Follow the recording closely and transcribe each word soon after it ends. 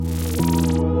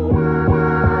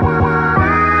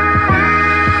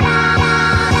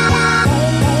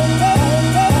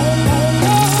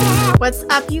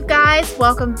up, you guys?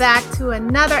 Welcome back to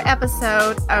another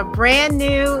episode of brand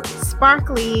new,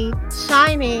 sparkly,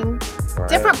 shining,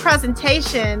 different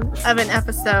presentation of an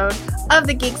episode of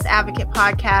the Geeks Advocate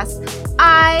podcast.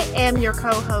 I am your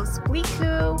co-host,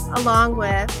 Bliku, along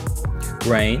with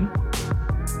Rain.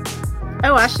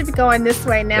 Oh, I should be going this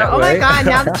way now. That oh way? My God,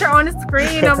 now that you're on the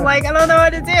screen, I'm like, I don't know what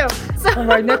to do. So, I'm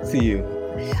right next to you.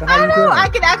 So I know, I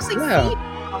can actually see.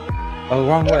 Oh,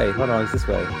 wrong way. Hold on, it's this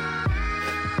way.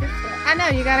 I know,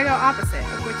 you gotta go opposite.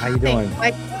 How you doing?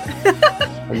 Like,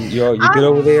 you good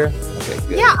over there? Okay,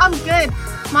 good. Yeah, I'm good.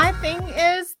 My thing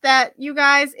is that you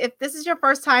guys, if this is your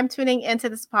first time tuning into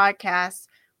this podcast,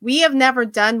 we have never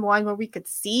done one where we could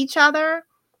see each other.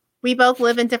 We both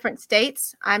live in different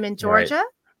states. I'm in Georgia. Right.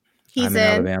 He's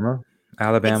I'm in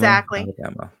Alabama. Exactly.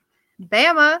 Alabama.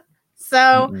 Bama.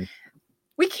 So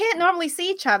we can't normally see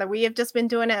each other. We have just been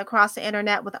doing it across the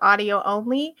internet with audio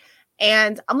only.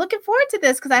 And I'm looking forward to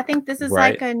this because I think this is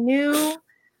like a new,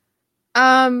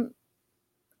 I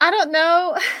don't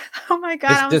know. Oh my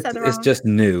God. It's just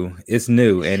new. It's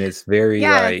new. And it's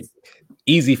very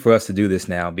easy for us to do this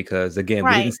now because again,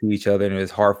 we didn't see each other and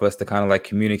it's hard for us to kind of like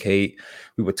communicate.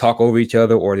 We would talk over each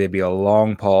other or there'd be a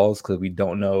long pause because we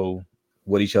don't know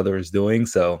what each other is doing.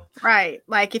 So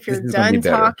like if you're done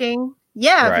talking,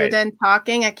 if you're done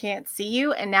talking, I can't see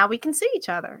you. And now we can see each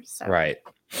other. So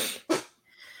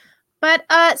But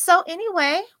so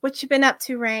anyway, what you been up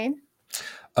to, Rain?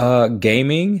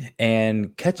 Gaming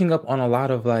and catching up on a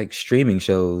lot of like streaming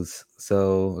shows.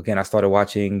 So again, I started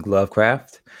watching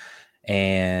Lovecraft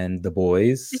and The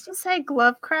Boys. Did you say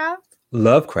Glovecraft?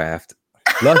 Lovecraft.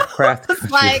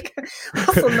 It's like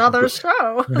that's another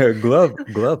show.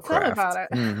 Glovecraft. Tell me about it.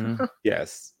 Mm-hmm.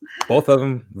 Yes, both of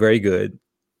them very good,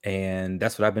 and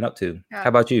that's what I've been up to. Yeah. How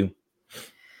about you?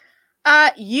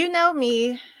 You know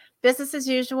me. Business as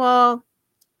usual,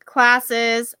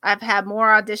 classes. I've had more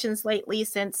auditions lately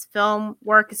since film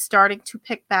work is starting to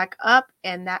pick back up,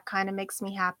 and that kind of makes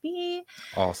me happy.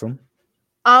 Awesome.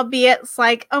 Albeit it's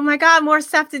like, oh my God, more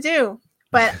stuff to do.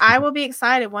 But I will be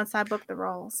excited once I book the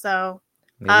role. So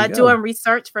doing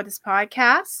research for this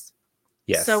podcast.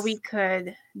 Yes. So we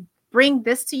could bring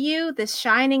this to you, this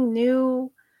shining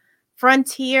new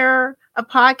frontier of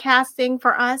podcasting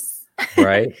for us.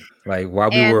 Right. Like while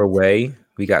we were away,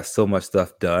 we got so much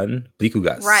stuff done. Bliku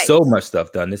got so much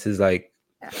stuff done. This is like,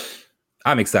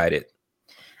 I'm excited.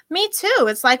 Me too.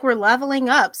 It's like we're leveling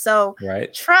up. So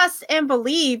trust and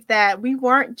believe that we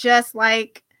weren't just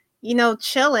like,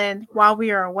 chilling while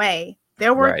we were away.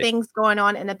 There were things going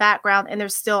on in the background and there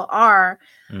still are.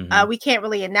 Mm-hmm. We can't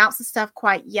really announce the stuff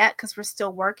quite yet because we're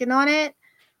still working on it.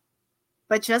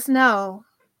 But just know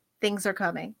things are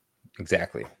coming.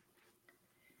 Exactly.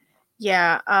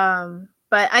 Yeah.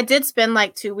 But I did spend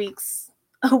like 2 weeks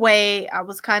away. I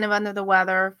was kind of under the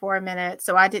weather for a minute.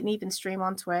 So I didn't even stream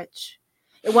on Twitch.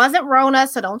 It wasn't Rona,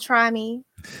 so don't try me.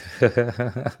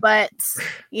 But,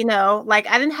 like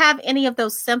I didn't have any of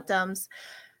those symptoms,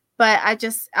 but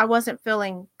I wasn't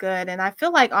feeling good. And I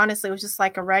feel like, honestly, it was just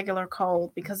like a regular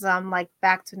cold because I'm like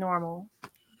back to normal.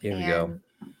 Here we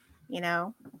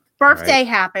go. Birthday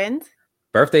happened.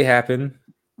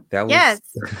 That was yes.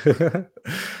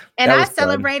 And I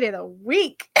celebrated a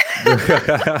week.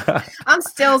 I'm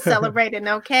still celebrating,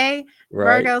 okay?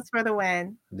 Virgos for the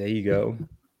win. There you go.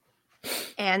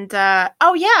 And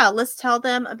let's tell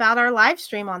them about our live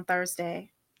stream on Thursday.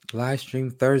 Live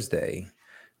stream Thursday.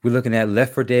 We're looking at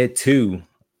Left 4 Dead 2,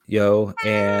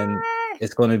 and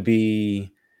it's going to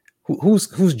be who's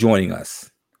joining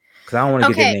us? Because I don't want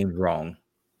to get their names wrong.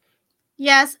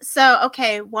 Yes. So,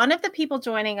 one of the people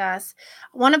joining us,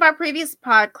 one of our previous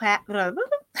podcasts,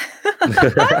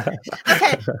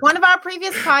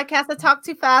 I talked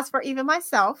too fast for even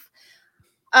myself.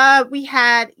 We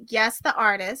had Yes the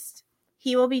Artist.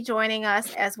 He will be joining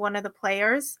us as one of the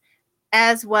players,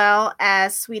 as well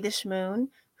as Swedish Moon,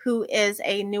 who is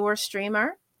a newer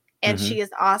streamer. And she is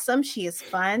awesome. She is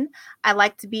fun. I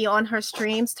like to be on her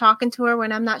streams talking to her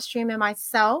when I'm not streaming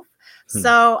myself.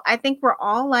 So I think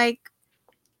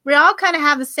we all kind of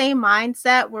have the same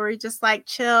mindset where we just like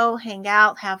chill, hang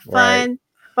out, have fun.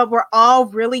 But we're all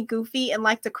really goofy and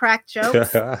like to crack jokes.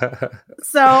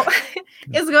 So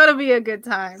it's going to be a good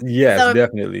time. Yes, so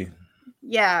definitely.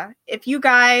 If you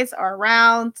guys are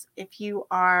around, if you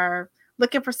are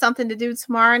looking for something to do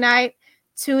tomorrow night,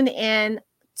 tune in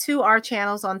to our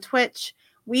channels on Twitch.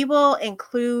 We will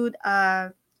include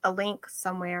a link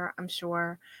somewhere, I'm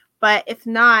sure. But if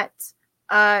not,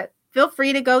 feel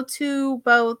free to go to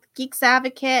both Geeks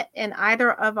Advocate and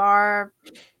either of our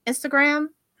Instagram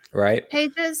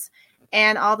pages,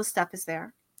 and all the stuff is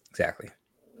there. Exactly.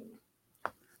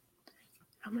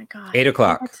 my God. 8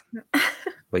 o'clock.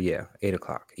 But yeah, 8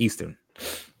 o'clock Eastern.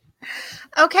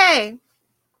 Okay.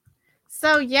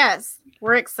 So yes,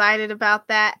 we're excited about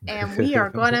that, and we are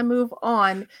going to move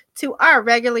on to our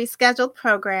regularly scheduled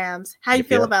programs. How you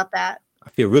feel about that? I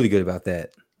feel really good about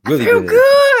that. Really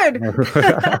good.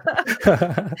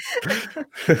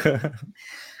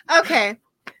 Okay.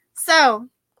 So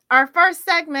our first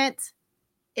segment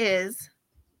is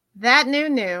That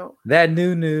New. That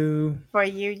New. For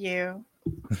you.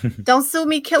 Don't sue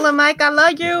me, Killer Mike. I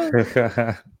love you.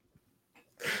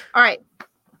 All right.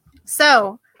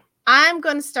 So I'm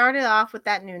going to start it off with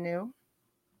That New.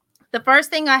 The first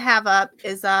thing I have up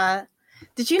is,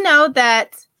 did you know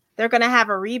that they're going to have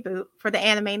a reboot for the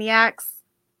Animaniacs?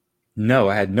 No,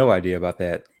 I had no idea about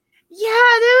that.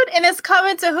 Yeah, dude. And it's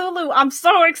coming to Hulu. I'm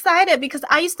so excited because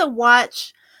I used to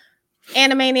watch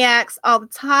Animaniacs all the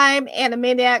time.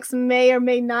 Animaniacs may or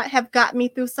may not have got me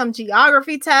through some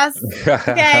geography tests.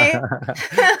 Okay.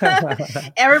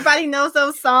 Everybody knows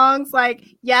those songs. Like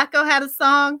Yakko had a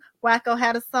song, Wacko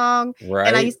had a song. Right.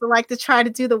 And I used to like to try to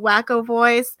do the Wacko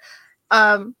voice.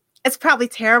 It's probably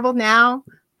terrible now,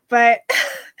 but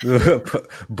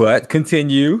but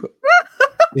continue.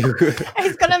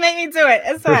 He's gonna make me do it.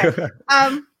 It's fine.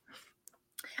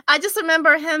 I just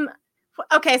remember him.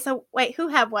 Okay, so wait, who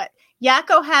had what?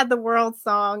 Yakko had the world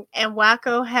song, and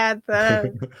Wacko had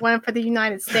the one for the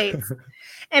United States,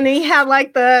 and he had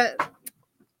like the.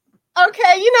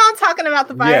 Okay, you know I'm talking about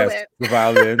the violin. Yes, the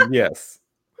violin. Yes.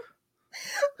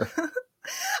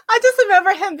 I just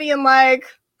remember him being like,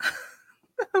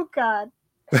 "Oh God,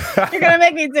 you're gonna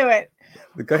make me do it."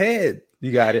 Go ahead,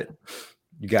 you got it.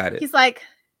 You got it. He's like,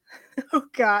 "Oh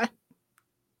God."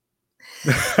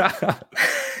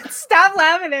 Stop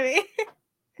laughing at me.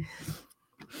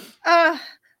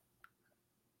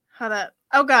 Hold up.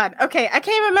 Oh God. Okay, I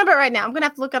can't remember it right now. I'm gonna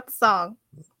have to look up the song.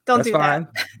 Don't do fine.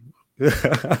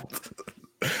 That.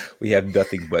 We have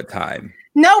nothing but time.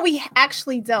 No, we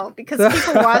actually don't, because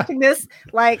people watching this,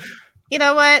 like, you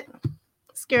know what?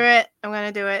 Screw it. I'm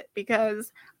gonna do it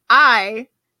because I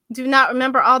do not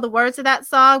remember all the words of that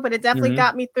song, but it definitely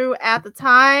got me through at the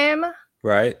time.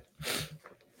 Right.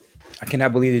 I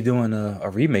cannot believe they're doing a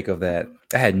remake of that.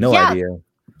 I had no idea.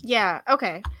 Yeah.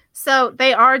 Okay. So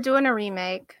they are doing a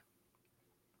remake,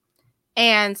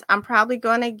 and I'm probably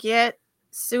going to get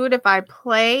sued if I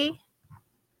play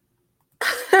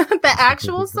the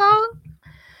actual song.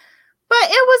 But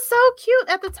it was so cute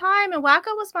at the time, and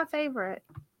Wacko was my favorite.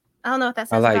 I don't know what that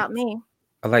says about me.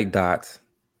 I like Dot.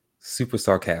 Super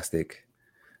sarcastic.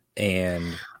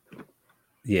 And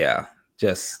yeah,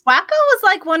 just... Wacko was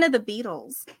like one of the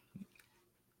Beatles.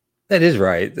 That is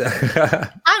right.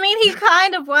 I mean, he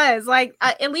kind of was. Like,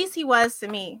 at least he was to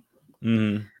me.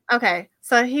 Mm-hmm. Okay,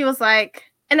 so he was like,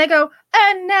 and they go,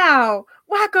 and now,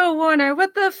 Wacko Warner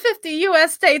with the 50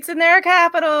 U.S. states in their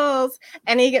capitals.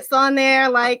 And he gets on there,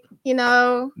 like, you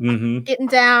know, getting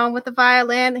down with the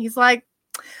violin. He's like,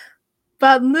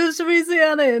 Baton Rouge,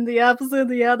 Louisiana, Indianapolis,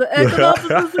 Indiana,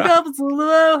 Econopolis, capital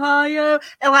of Ohio.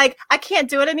 And, like, I can't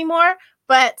do it anymore.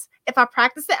 But if I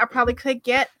practice it, I probably could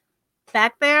get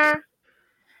back there.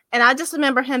 And I just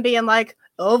remember him being like,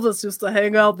 Elvis used to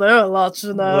hang out there a lot,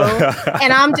 you know.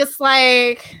 And I'm just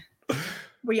like,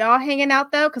 were y'all hanging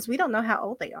out though? Because we don't know how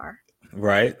old they are.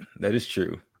 Right. That is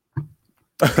true.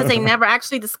 Because they never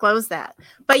actually disclosed that.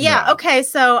 But yeah, no. Okay.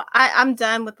 So I'm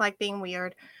done with like being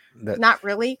weird. Not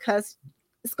really, because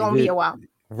it's going to be a while.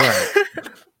 Right.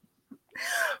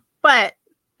 But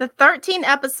the 13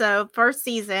 episode first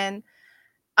season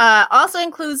also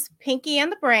includes Pinky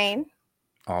and the Brain.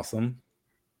 Awesome.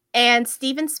 And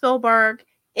Steven Spielberg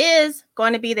is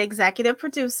going to be the executive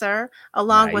producer,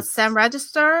 along with Sam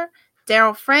Register,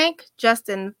 Daryl Frank,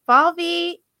 Justin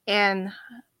Falvey, and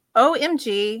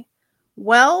OMG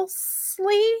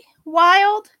Wellesley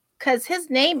Wild, because his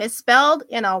name is spelled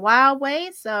in a wild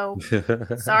way. So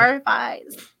sorry if I,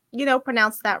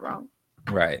 pronounced that wrong.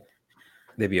 Right.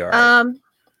 They'll be all right.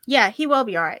 Yeah, he will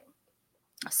be all right.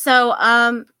 So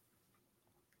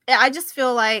I just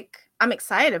feel like I'm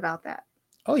excited about that.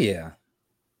 Oh, yeah.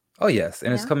 Oh, yes.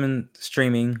 And it's coming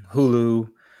streaming, Hulu.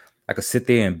 I could sit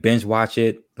there and binge watch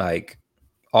it like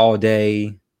all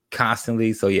day,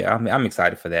 constantly. So, yeah, I'm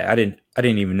excited for that. I didn't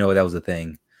even know that was a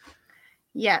thing.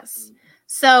 Yes.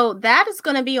 So that is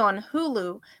going to be on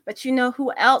Hulu. But you know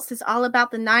who else is all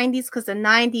about the 90s? Because the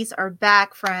 90s are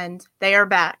back, friend. They are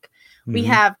back. Mm-hmm. We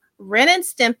have Ren and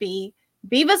Stimpy,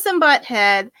 Beavis and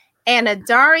Butthead, and a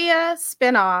Daria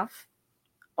spinoff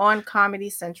on Comedy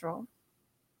Central.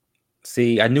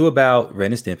 See, I knew about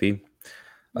Ren and Stimpy,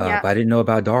 but I didn't know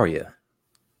about Daria,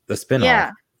 the spinoff.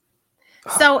 Yeah.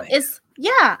 So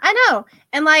I know.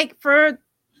 And like for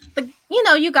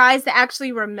you guys that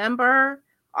actually remember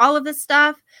all of this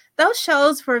stuff, those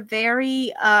shows were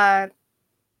very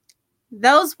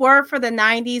those were for the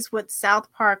 90s what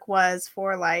South Park was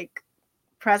for like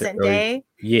present day.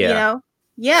 Yeah.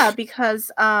 Yeah,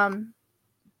 because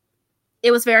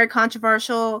it was very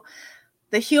controversial.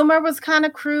 The humor was kind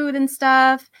of crude and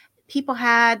stuff. People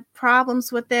had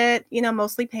problems with it,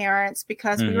 mostly parents,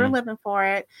 because we were living for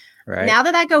it. Right. Now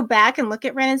that I go back and look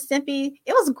at Ren and Stimpy,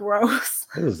 it was gross.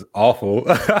 It was awful.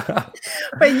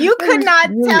 But you could not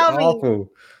tell me.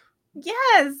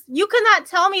 Yes, you could not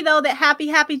tell me though that Happy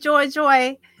Happy Joy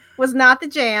Joy was not the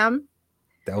jam.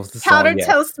 That was the Powdered song, yes.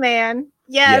 Toast Man.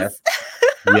 Yes.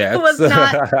 Yes. Was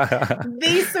not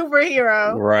the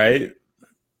superhero. Right.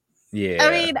 Yeah.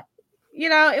 I mean,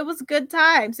 it was good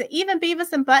times. Even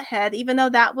Beavis and Butthead, even though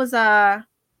that was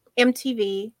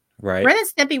MTV. Right. Ren and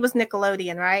Stimpy was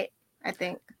Nickelodeon, right? I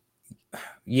think.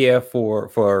 Yeah,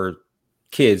 for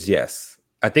kids, yes.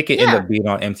 I think it ended up being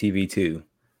on MTV too.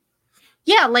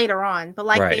 Yeah, later on. But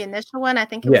the initial one, I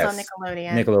think it was on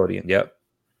Nickelodeon. Nickelodeon, yep.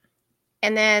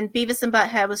 And then Beavis and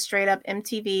Butthead was straight up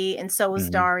MTV, and so was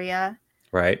Daria.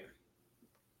 Right.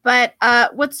 But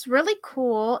what's really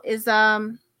cool is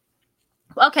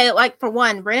okay, like for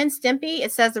one, Ren and Stimpy,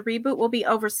 it says the reboot will be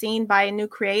overseen by a new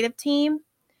creative team.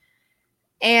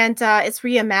 And it's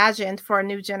reimagined for a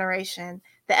new generation.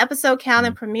 The episode count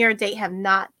and premiere date have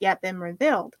not yet been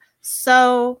revealed.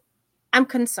 So I'm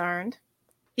concerned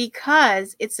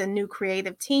because it's a new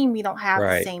creative team. We don't have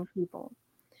the same people.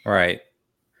 Right.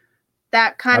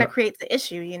 That kind of creates the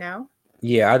issue,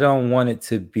 Yeah, I don't want it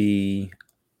to be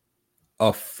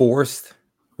a forced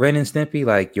Ren and Stimpy,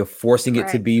 like you're forcing it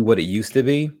to be what it used to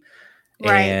be.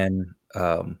 Right. And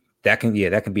that can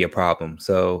be a problem.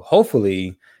 So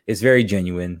hopefully it's very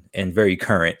genuine and very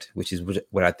current, which is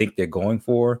what I think they're going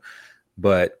for.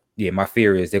 But yeah, my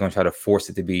fear is they're going to try to force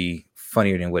it to be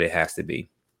funnier than what it has to be.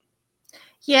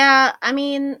 Yeah, I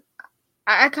mean,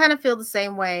 I kind of feel the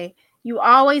same way. You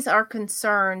always are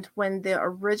concerned when the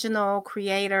original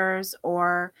creators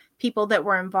or people that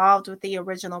were involved with the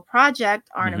original project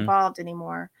aren't involved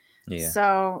anymore. Yeah.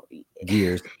 So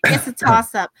Gears. It's a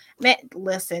toss up. Man,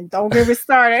 listen, don't get me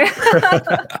started.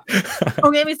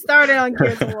 Don't get me started on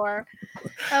Gears of War.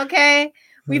 Okay.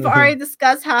 We've already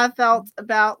discussed how I felt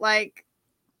about like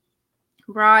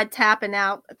Rod tapping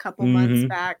out a couple months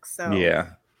back. So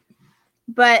yeah.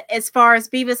 But as far as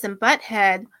Beavis and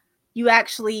Butthead, you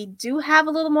actually do have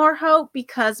a little more hope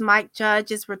because Mike Judge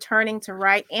is returning to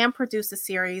write and produce the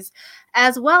series,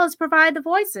 as well as provide the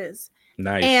voices.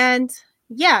 Nice. And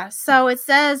yeah, so it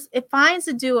says it finds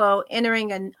the duo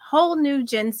entering a whole new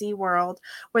Gen Z world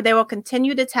where they will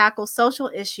continue to tackle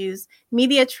social issues,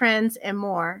 media trends, and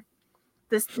more.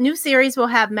 This new series will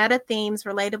have meta themes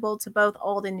relatable to both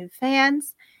old and new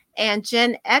fans, and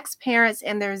Gen X parents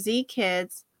and their Z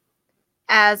kids.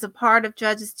 As a part of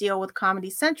Judge's deal with Comedy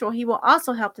Central, he will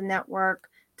also help the network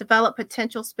develop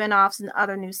potential spinoffs and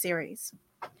other new series.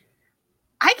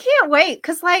 I can't wait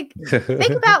because, like, think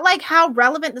about like how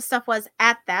relevant the stuff was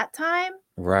at that time.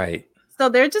 Right. So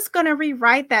they're just going to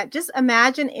rewrite that. Just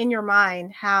imagine in your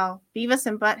mind how Beavis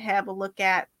and Butthead will look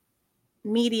at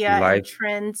media and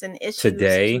trends and issues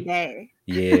today.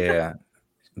 Yeah.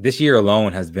 This year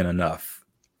alone has been enough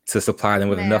to supply them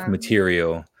with enough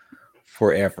material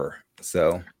forever.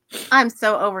 So I'm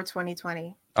so over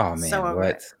 2020. Oh man, so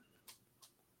what?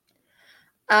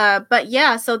 But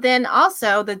yeah, so then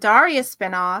also the Daria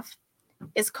spinoff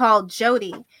is called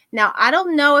Jody. Now, I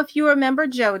don't know if you remember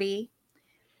Jody.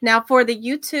 Now, for the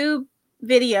YouTube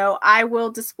video, I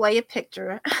will display a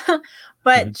picture.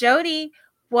 But Jody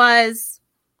was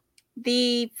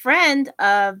the friend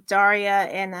of Daria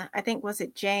and I think, was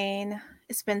it Jane?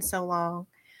 It's been so long.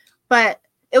 But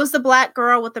it was the black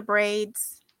girl with the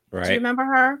braids. Right. Do you remember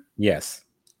her? Yes.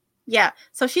 Yeah.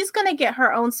 So she's going to get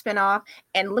her own spinoff.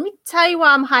 And let me tell you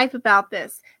why I'm hype about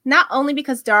this. Not only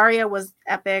because Daria was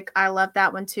epic. I love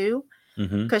that one too.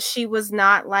 Because she was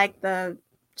not like the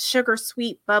sugar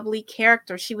sweet bubbly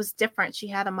character. She was different. She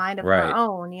had a mind of her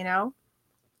own,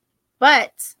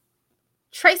 But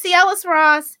Tracy Ellis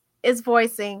Ross is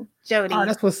voicing Jody. Oh,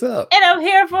 that's what's up. And I'm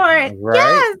here for it. Right.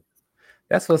 Yes.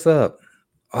 That's what's up.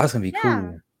 Oh, that's going to be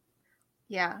cool.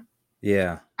 Yeah.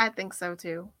 Yeah. I think so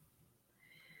too.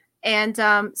 And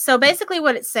so basically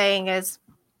what it's saying is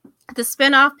the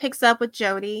spinoff picks up with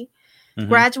Jody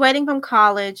graduating from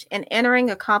college and entering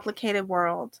a complicated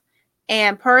world.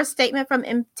 And per a statement from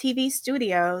MTV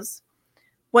Studios,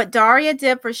 what Daria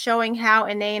did for showing how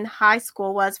inane high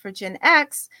school was for Gen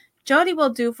X, Jody will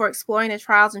do for exploring the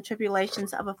trials and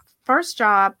tribulations of a first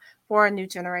job for a new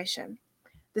generation.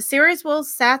 The series will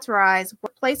satirize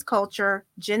workplace culture,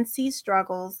 Gen Z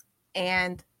struggles,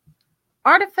 and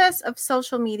artifice of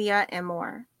social media, and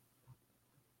more.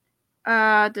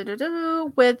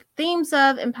 With themes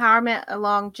of empowerment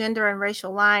along gender and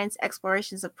racial lines,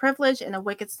 explorations of privilege, and a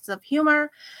wicked sense of humor,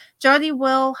 Jodie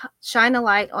will shine a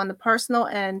light on the personal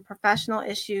and professional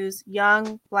issues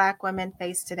young Black women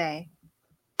face today.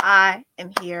 I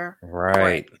am here.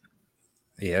 Right.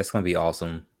 Yeah, it's gonna be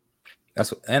awesome.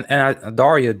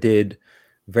 Daria did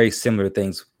very similar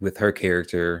things with her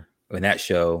character in that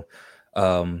show.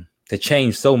 To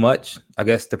change so much, I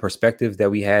guess, the perspective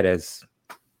that we had as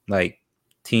like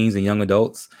teens and young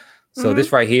adults. So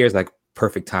this right here is like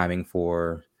perfect timing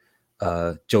for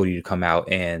Jodie to come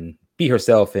out and be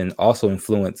herself and also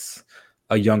influence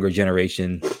a younger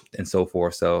generation and so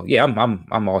forth. So yeah,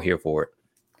 I'm all here for it.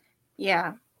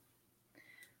 Yeah.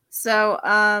 So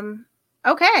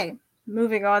okay,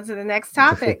 moving on to the next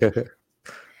topic.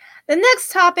 The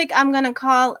next topic I'm gonna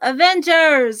call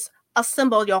Avengers,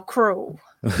 Assemble Your Crew.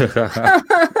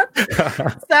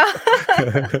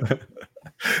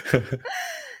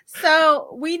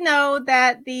 So we know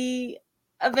that the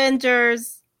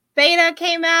Avengers beta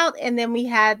came out, and then we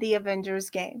had the Avengers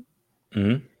game.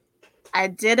 Mm-hmm. I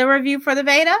did a review for the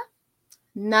beta.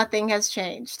 Nothing has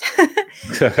changed.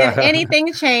 If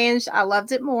anything changed, I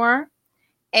loved it more.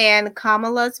 And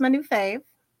Kamala's my new fave.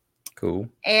 Cool.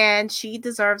 And she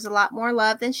deserves a lot more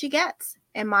love than she gets,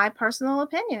 in my personal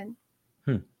opinion.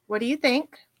 What do you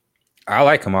think? I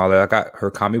like Kamala. I got her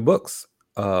comic books.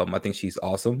 I think she's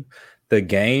awesome. The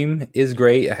game is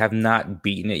great. I have not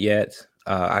beaten it yet.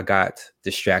 I got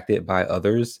distracted by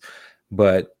others,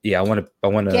 but yeah, I want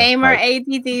to. Gamer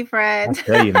ADD, friend. I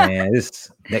tell you, man,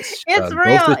 this next. It's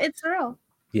real. It's real.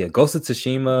 Yeah, Ghost of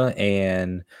Tsushima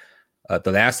and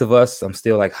The Last of Us. I'm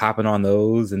still like hopping on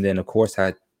those, and then of course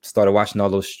I started watching all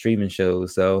those streaming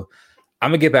shows. So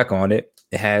I'm gonna get back on it.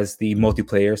 It has the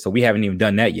multiplayer, so we haven't even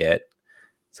done that yet.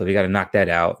 So we got to knock that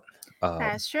out.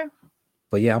 That's true.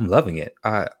 But yeah, I'm loving it.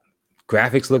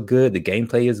 Graphics look good. The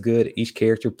gameplay is good. Each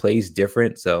character plays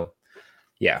different. So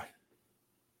yeah.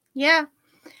 Yeah.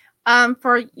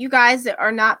 For you guys that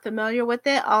are not familiar with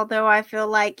it, although I feel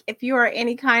like if you are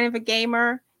any kind of a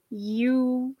gamer,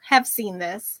 you have seen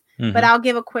this. Mm-hmm. But I'll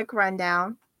give a quick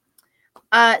rundown.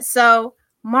 So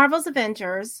Marvel's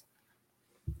Avengers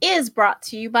is brought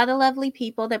to you by the lovely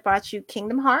people that brought you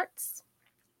Kingdom Hearts.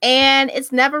 And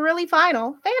it's never really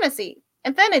Final Fantasy,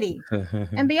 Infinity,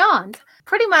 and beyond.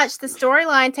 Pretty much the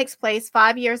storyline takes place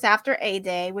 5 years after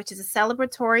A-Day, which is a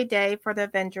celebratory day for the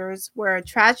Avengers, where a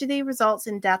tragedy results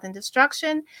in death and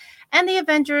destruction, and the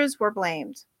Avengers were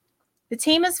blamed. The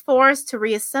team is forced to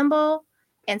reassemble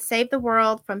and save the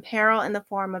world from peril in the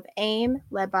form of AIM,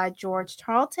 led by George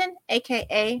Tarleton,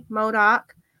 a.k.a. MODOK,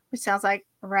 which sounds like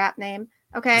a rap name,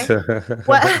 okay?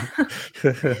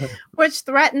 Which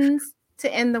threatens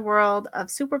to end the world of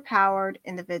superpowered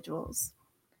individuals.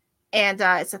 And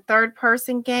it's a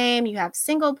third-person game. You have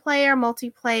single-player,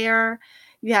 multiplayer.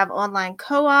 You have online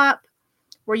co-op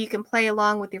where you can play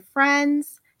along with your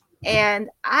friends. And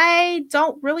I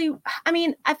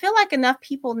feel like enough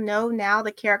people know now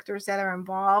the characters that are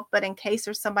involved. But in case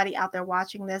there's somebody out there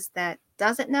watching this that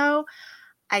doesn't know,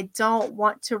 I don't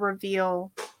want to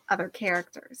reveal other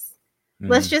characters.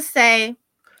 Let's just say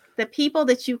the people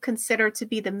that you consider to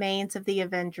be the mains of the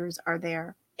Avengers are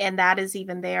there. And that is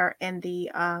even there in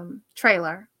the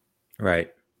trailer.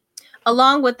 Right.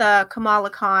 Along with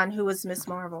Kamala Khan, who was Miss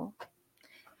Marvel.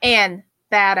 And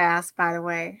badass, by the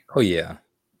way. Oh, yeah.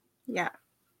 Yeah.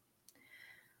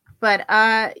 But,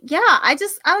 I don't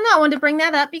know. I wanted to bring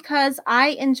that up because I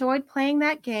enjoyed playing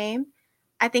that game.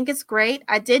 I think it's great.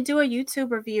 I did do a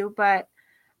YouTube review, but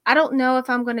I don't know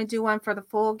if I'm going to do one for the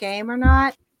full game or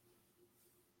not.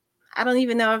 I don't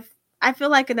even know if I feel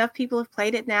like enough people have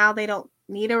played it now. They don't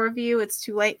need a review. It's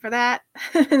too late for that.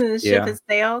 The ship has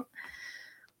sailed.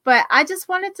 But I just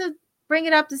wanted to bring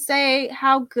it up to say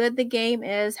how good the game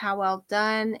is, how well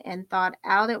done and thought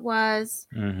out it was.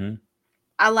 Mm-hmm.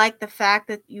 I like the fact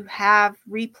that you have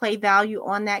replay value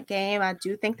on that game. I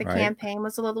do think the campaign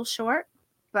was a little short,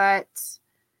 but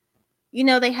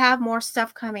they have more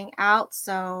stuff coming out,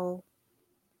 so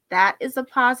that is a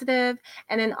positive.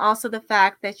 And then also the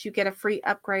fact that you get a free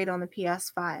upgrade on the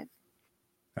PS5.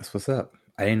 That's what's up.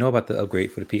 I didn't know about the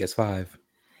upgrade for the PS5.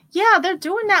 Yeah, they're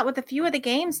doing that with a few of the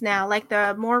games now, like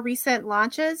the more recent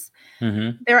launches.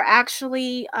 Mm-hmm. They're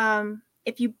actually,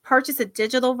 if you purchase a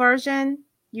digital version,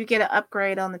 you get an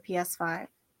upgrade on the PS5.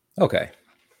 Okay.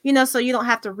 So you don't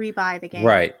have to rebuy the game.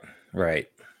 Right.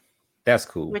 That's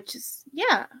cool. Which is,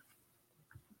 yeah.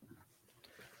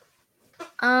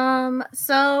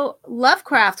 So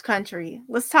Lovecraft Country.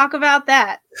 Let's talk about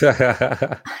that.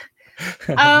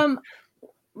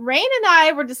 Rain and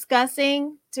I were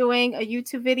discussing doing a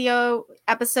YouTube video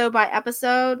episode by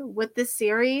episode with this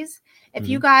series. If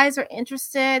you guys are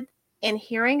interested in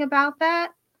hearing about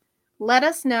that, let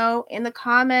us know in the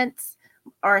comments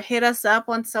or hit us up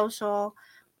on social.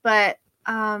 But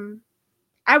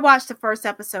I watched the first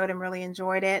episode and really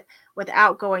enjoyed it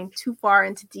without going too far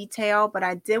into detail. But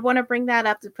I did want to bring that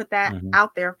up to put that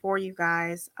out there for you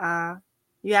guys.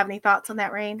 You have any thoughts on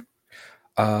that, Rain?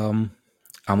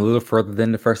 I'm a little further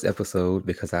than the first episode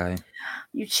because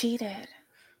You cheated.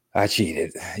 I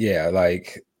cheated. Yeah,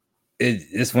 like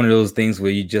it's one of those things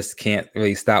where you just can't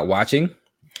really stop watching.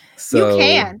 So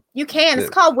you can. It's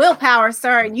called willpower,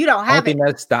 sir, and you don't have it. The only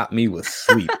thing that stopped me was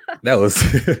sleep. That was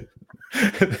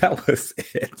that was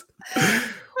it.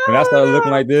 When I started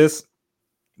looking like this,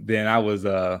 then I was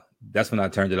that's when I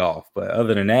turned it off. But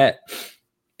other than that,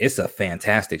 it's a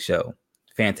fantastic show.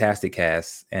 Fantastic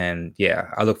cast, and yeah,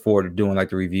 I look forward to doing like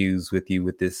the reviews with you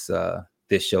with this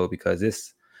show because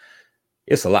it's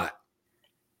a lot.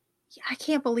 I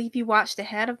can't believe you watched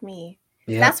ahead of me.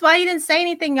 Yeah. That's why he didn't say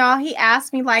anything, y'all. He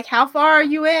asked me like, how far are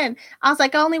you in? I was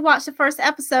like, I only watched the first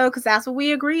episode because that's what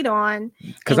we agreed on.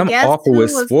 Because I'm awful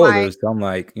with spoilers. So I'm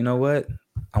like, you know what?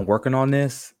 I'm working on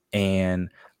this and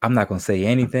I'm not going to say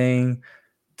anything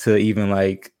to even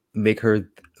like make her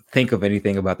think of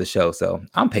anything about the show. So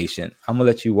I'm patient. I'm going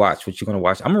to let you watch what you're going to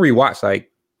watch. I'm going to rewatch like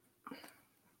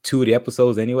 2 of the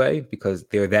episodes anyway because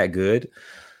they're that good.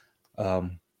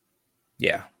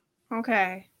 Yeah.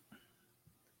 Okay.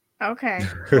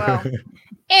 Well,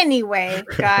 anyway,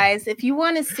 guys, if you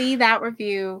want to see that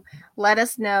review, let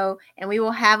us know and we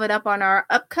will have it up on our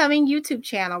upcoming YouTube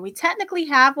channel. We technically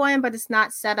have one, but it's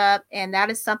not set up. And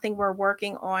that is something we're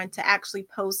working on to actually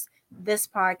post this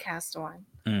podcast on.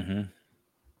 Mm-hmm.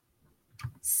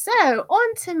 So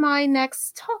on to my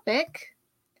next topic.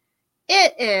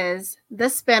 It is the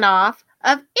spinoff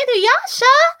of Inuyasha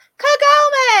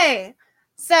Kagome.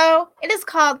 So it is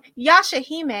called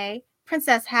Yashahime,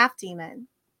 Princess Half Demon.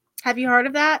 Have you heard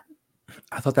of that?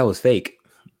 I thought that was fake.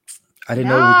 I didn't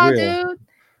know it was real. Dude.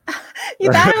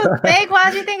 You thought it was fake? Why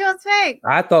did you think it was fake?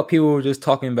 I thought people were just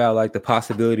talking about like the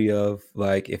possibility of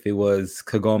like if it was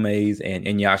Kagome's and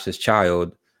Inuyasha's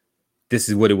child, this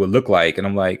is what it would look like. And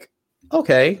I'm like,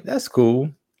 okay, that's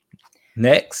cool.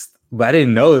 Next. But I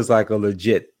didn't know it was like a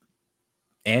legit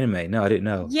anime. No, I didn't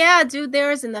know. Yeah, dude,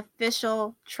 there's an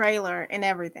official trailer and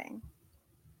everything.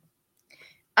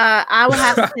 I will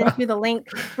have to send you the link.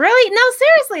 Really? No,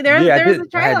 seriously, there's a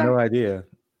trailer. I had no idea.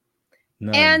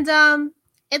 No. And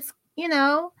it's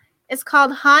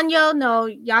called Hanyo no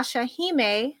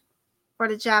Yashahime for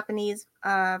the Japanese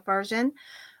version.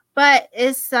 But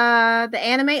it's the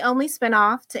anime only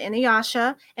spinoff to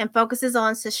Inuyasha and focuses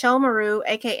on Sesshomaru,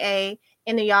 aka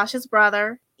Inuyasha's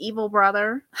brother, evil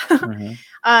brother,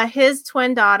 his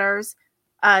twin daughters,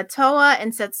 Toa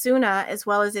and Setsuna, as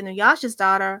well as Inuyasha's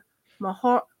daughter,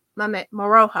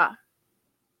 Moroha.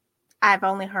 I've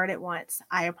only heard it once.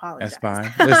 I apologize. That's fine.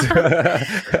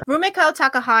 Rumiko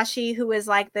Takahashi, who is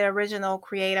like the original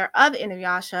creator of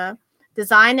Inuyasha,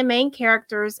 designed the main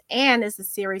characters and is the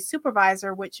series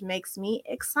supervisor, which makes me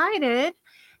excited.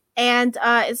 And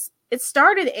it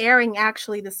started airing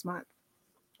actually this month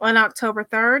on October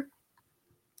 3rd.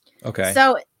 Okay.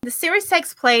 So the series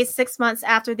takes place 6 months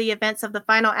after the events of the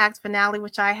final act finale,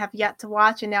 which I have yet to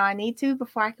watch, and now I need to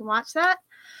before I can watch that.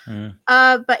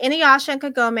 But Inuyasha and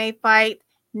Kagome fight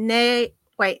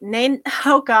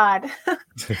oh God.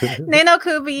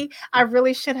 Nenokubi. I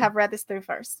really should have read this through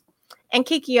first. And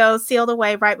Kikyo sealed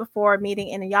away right before meeting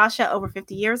Inuyasha over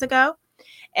 50 years ago.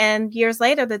 And years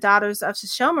later, the daughters of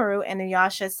Sesshomaru and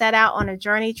Inuyasha set out on a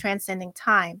journey transcending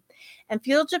time. In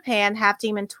feudal Japan,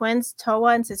 half-demon twins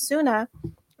Towa and Setsuna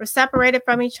were separated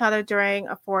from each other during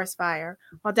a forest fire.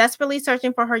 While desperately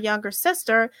searching for her younger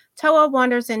sister, Towa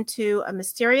wanders into a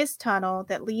mysterious tunnel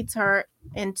that leads her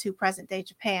into present-day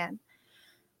Japan,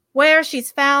 where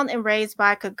she's found and raised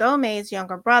by Kagome's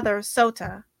younger brother,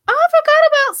 Sota. Oh, I forgot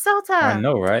about Sota. I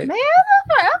know, right? Man,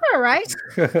 forever, right?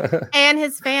 And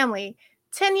his family.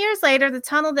 10 years later, the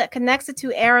tunnel that connects the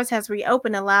two eras has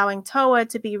reopened, allowing Towa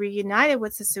to be reunited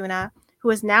with Setsuna, who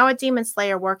is now a demon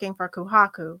slayer working for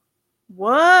Kohaku.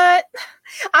 What?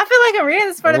 I feel like I'm reading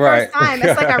this for the first time.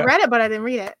 It's like I read it, but I didn't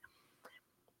read it.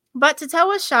 But to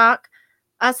Towa's shock,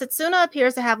 Setsuna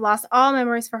appears to have lost all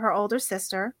memories for her older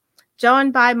sister.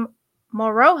 Joined by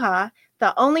Moroha,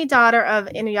 the only daughter of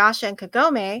Inuyasha and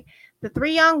Kagome, the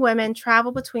three young women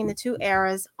travel between the two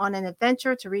eras on an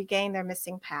adventure to regain their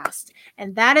missing past.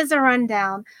 And that is a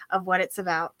rundown of what it's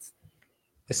about.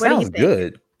 It sounds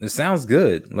good. It sounds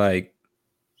good. Like,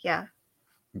 yeah,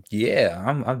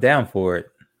 I'm down for it.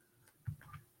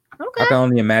 Okay. I can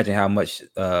only imagine how much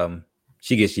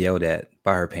she gets yelled at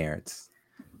by her parents,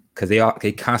 because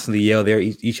they constantly yell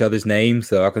each other's names.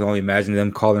 So I can only imagine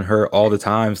them calling her all the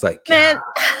time. It's like, man,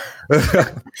 that's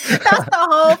the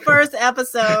whole first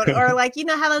episode. Or like, you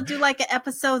know how they'll do like an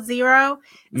episode 0?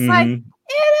 It's like,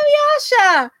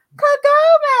 Inuyasha,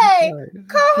 Kagome,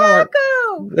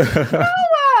 Kohaku,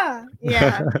 Noah.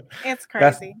 Yeah, it's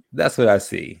crazy. That's what I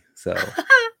see. So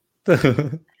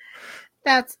I'm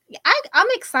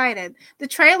excited. The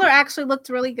trailer actually looked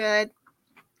really good.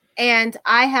 And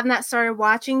I have not started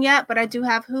watching yet, but I do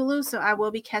have Hulu, so I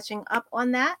will be catching up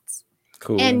on that.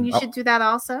 Cool. And you should do that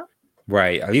also.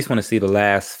 Right. I at least want to see the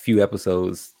last few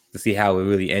episodes to see how it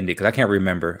really ended, because I can't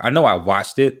remember. I know I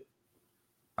watched it,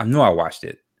 but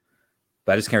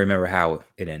I just can't remember how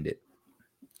it ended.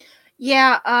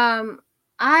 Yeah.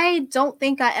 I don't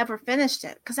think I ever finished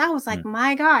it, because I was like,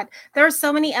 my God, there are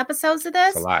so many episodes of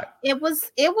this. That's a lot. It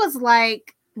was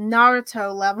like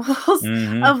Naruto levels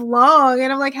of long,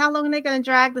 and I'm like, how long are they going to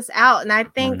drag this out? And I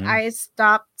think I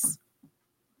stopped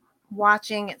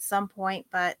watching at some point,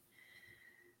 but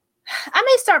I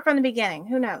may start from the beginning.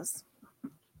 Who knows?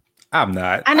 I'm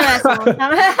not. I know that's a long time.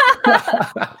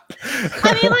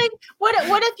 I mean, like,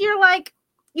 what if you're like,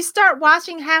 you start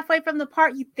watching halfway from the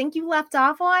part you think you left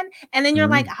off on, and then you're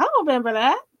like, I don't remember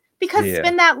that, because it's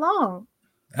been that long.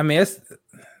 I mean,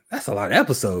 that's a lot of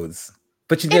episodes.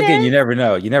 But again, you never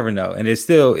know. You never know. And it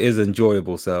still is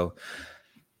enjoyable. So,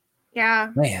 yeah.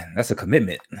 Man, that's a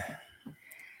commitment.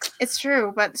 It's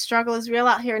true. But the struggle is real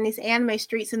out here in these anime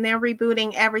streets, and they're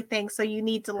rebooting everything. So you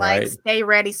need to stay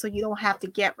ready so you don't have to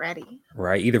get ready.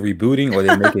 Right. Either rebooting or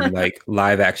they're making like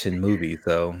live action movies.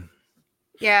 So,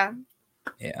 yeah.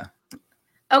 Yeah.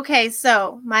 Okay,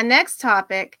 so my next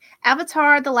topic,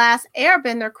 Avatar: The Last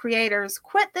Airbender creators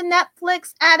quit the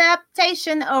Netflix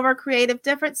adaptation over creative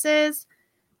differences.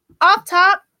 Off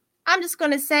top, I'm just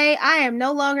going to say I am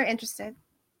no longer interested.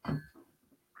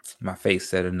 My face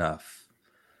said enough.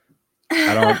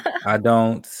 I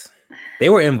don't. They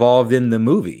were involved in the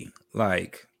movie.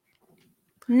 Like,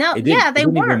 no, they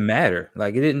didn't weren't. Even matter.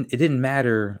 Like, it didn't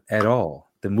matter at all.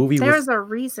 The movie There's a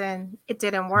reason it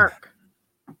didn't work.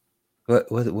 What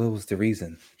was the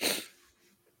reason?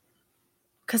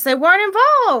 Because they weren't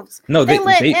involved. No, they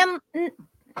let they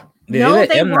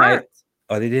weren't.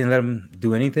 They didn't let him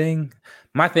do anything.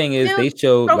 My thing is, they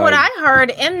showed. From what I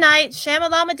heard, M. Night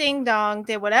Shyamalama Ding Dong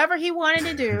did whatever he wanted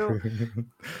to do,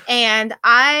 and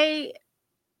I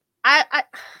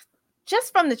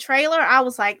just from the trailer, I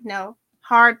was like, no,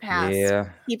 hard pass. Yeah,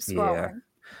 keep scrolling. Yeah.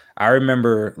 I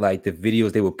remember like the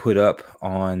videos they would put up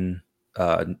on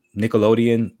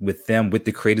Nickelodeon with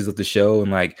the creators of the show,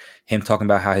 and like him talking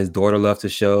about how his daughter loves the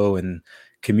show and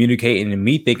communicating, and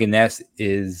me thinking that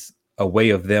is a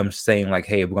way of them saying like,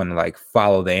 hey, we're going to like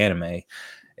follow the anime.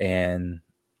 And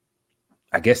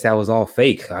I guess that was all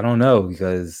fake. I don't know,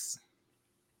 because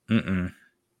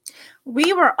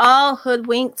we were all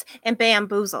hoodwinked and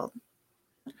bamboozled.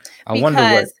 I wonder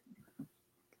what,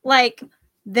 like,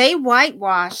 they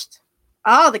whitewashed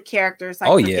all the characters. Like,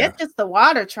 forget just the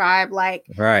Water Tribe. Like,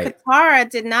 Katara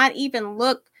did not even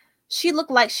look. She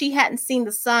looked like she hadn't seen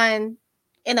the sun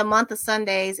in a month of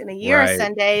Sundays, in a year of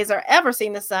Sundays, or ever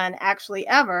seen the sun, actually,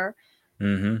 ever.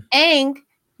 Aang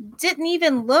didn't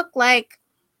even look like,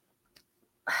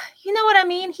 you know what I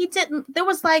mean? He didn't. There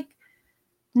was like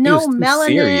no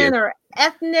melanin or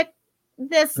ethnic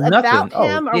about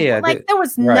him, or like there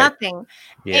was nothing.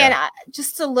 And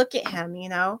just to look at him, you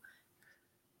know.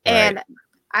 And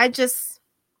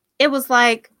it was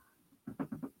like,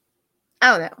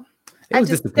 I don't know.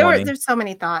 There's so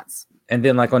many thoughts. And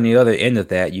then like on the other end of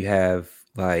that, you have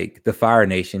like the Fire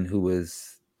Nation, who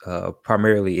was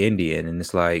primarily Indian. And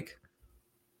it's like,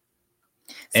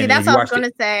 see, that's what I was going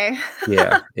to say.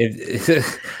 Yeah.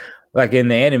 Like in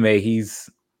the anime,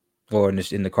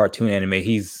 in the cartoon anime,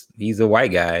 he's a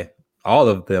white guy. All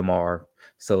of them are.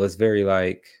 So it's very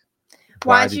like,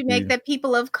 why'd you make the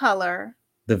people of color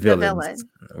the villain?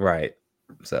 Right.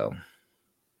 So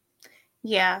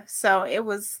yeah, so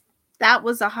that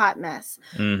was a hot mess.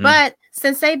 But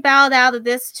since they bowed out of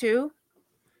this too,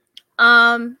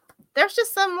 there's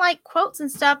just some like quotes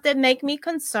and stuff that make me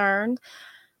concerned.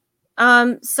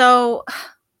 So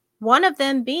one of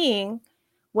them being,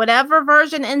 whatever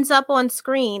version ends up on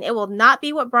screen, it will not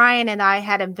be what Brian and I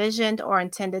had envisioned or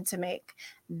intended to make.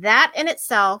 That in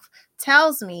itself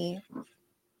tells me,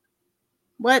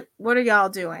 what are y'all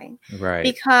doing? Right.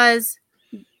 Because,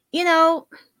 you know,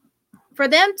 for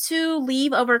them to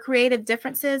leave over creative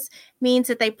differences means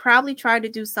that they probably tried to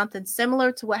do something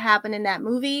similar to what happened in that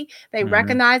movie. They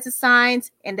recognized the signs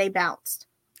and they bounced.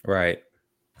 Right.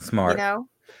 Smart. You know?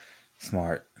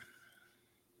 Smart.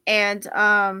 And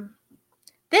then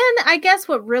I guess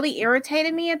what really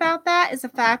irritated me about that is the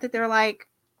fact that they're like,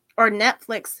 or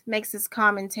Netflix makes this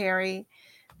commentary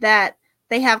that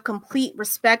they have complete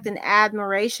respect and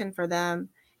admiration for them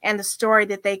and the story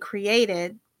that they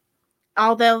created.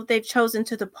 Although they've chosen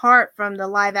to depart from the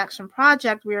live action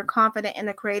project, we are confident in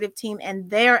the creative team and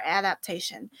their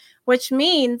adaptation, which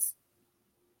means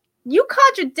you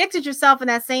contradicted yourself in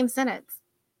that same sentence.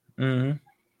 Mm-hmm.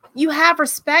 You have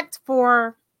respect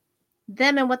for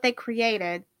them and what they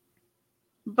created,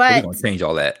 but we're going to change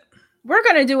all that. We're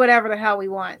going to do whatever the hell we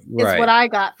want. Right. Is what I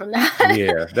got from that.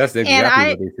 Yeah, that's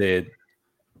exactly what they said.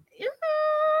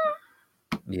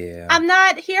 Yeah. I'm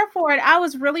not here for it. I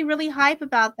was really, really hype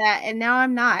about that, and now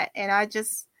I'm not. And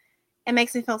it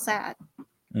makes me feel sad.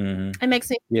 Mm-hmm. It makes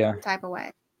me feel some type of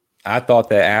way. I thought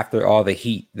that after all the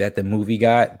heat that the movie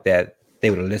got, that they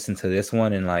would have listened to this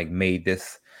one and like made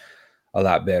this a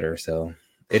lot better. So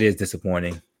it is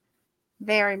disappointing.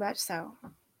 Very much so.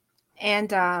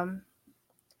 And I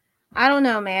don't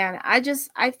know, man.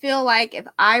 I feel like if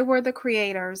I were the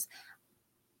creators,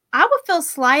 I would feel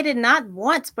slighted not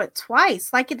once but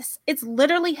twice. Like it's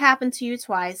literally happened to you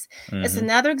twice. Mm-hmm. It's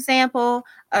another example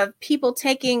of people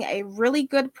taking a really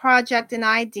good project and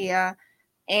idea,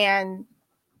 and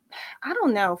I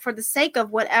don't know, for the sake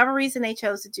of whatever reason they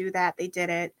chose to do that, they did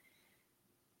it.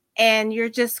 And you're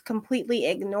just completely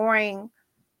ignoring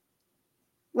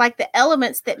like the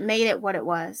elements that made it what it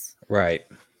was. Right.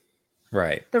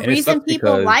 Right. The reason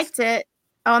people liked it.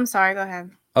 Oh, I'm sorry. Go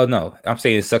ahead. Oh, no, I'm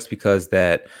saying it sucks because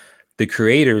that the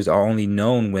creators are only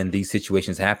known when these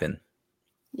situations happen.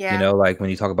 Yeah. You know, like when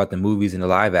you talk about the movies and the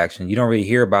live action, you don't really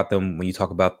hear about them when you talk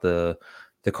about the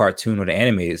cartoon or the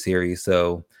animated series.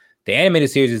 So the animated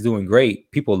series is doing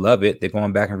great. People love it. They're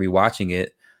going back and rewatching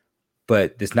it,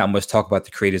 but there's not much talk about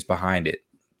the creators behind it,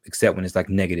 except when it's like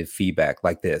negative feedback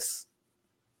like this.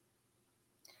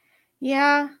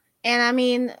 Yeah. And I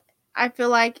mean, I feel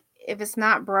like if it's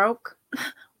not broke,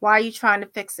 why are you trying to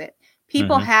fix it?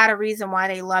 People had a reason why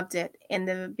they loved it in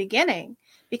the beginning,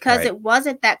 because it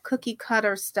wasn't that cookie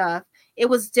cutter stuff. It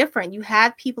was different. You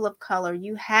had people of color,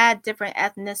 you had different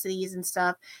ethnicities and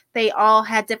stuff. They all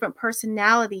had different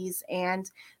personalities,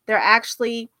 and they're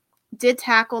actually did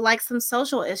tackle like some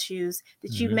social issues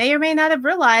that you may or may not have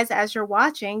realized as you're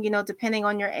watching, you know, depending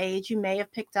on your age. You may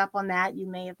have picked up on that, you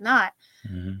may have not.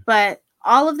 But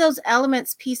all of those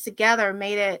elements pieced together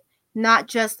made it not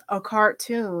just a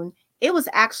cartoon. It was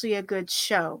actually a good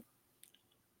show,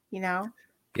 you know?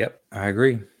 Yep, I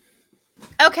agree.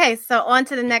 Okay, so on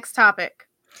to the next topic.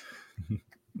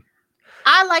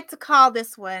 I like to call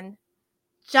this one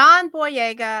John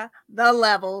Boyega, the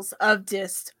levels of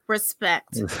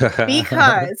disrespect.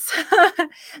 Because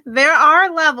there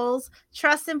are levels,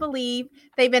 trust and believe.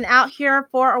 They've been out here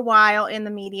for a while in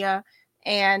the media,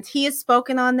 and he has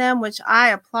spoken on them, which I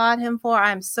applaud him for.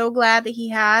 I'm so glad that he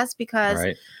has,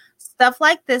 because stuff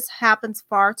like this happens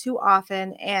far too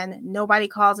often and nobody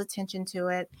calls attention to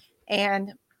it.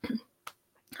 And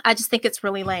I just think it's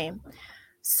really lame.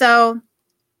 So,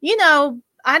 you know,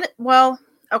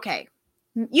 okay.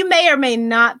 You may or may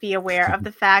not be aware of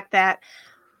the fact that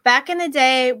back in the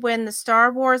day when the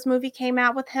Star Wars movie came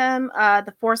out with him,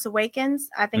 The Force Awakens,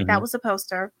 I think that was a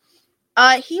poster.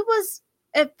 He was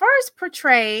at first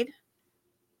portrayed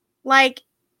like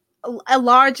a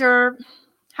larger,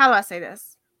 how do I say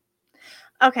this?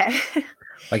 Okay.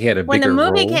 Like he had a bigger when the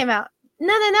movie role? came out.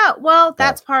 No. Well,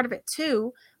 that's part of it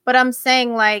too. But I'm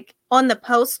saying, like, on the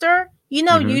poster, you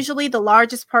know, usually the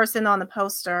largest person on the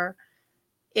poster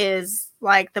is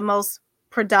like the most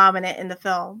predominant in the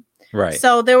film. Right.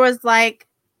 So there was like,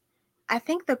 I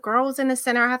think the girl was in the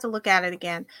center. I have to look at it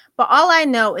again. But all I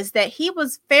know is that he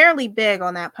was fairly big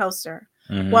on that poster.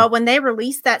 Well, when they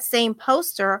released that same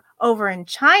poster over in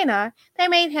China, they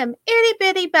made him itty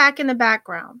bitty back in the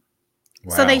background.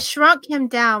 Wow. So they shrunk him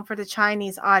down for the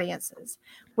Chinese audiences,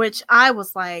 which I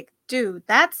was like, dude,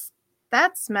 that's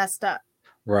messed up.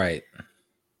 Right.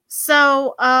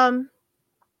 So,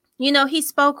 you know, he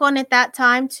spoke on it that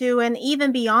time too. And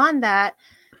even beyond that,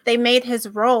 they made his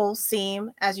role seem,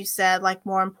 as you said, like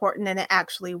more important than it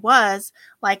actually was.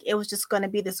 Like it was just going to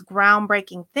be this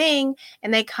groundbreaking thing.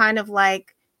 And they kind of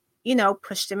like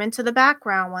pushed him into the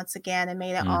background once again and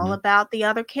made it all about the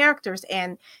other characters.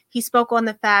 And he spoke on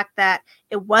the fact that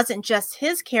it wasn't just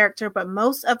his character, but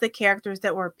most of the characters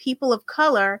that were people of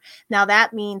color. Now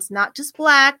that means not just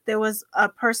Black. There was a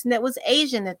person that was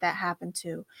Asian that happened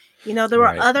to. There were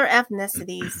other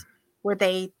ethnicities where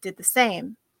they did the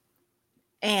same.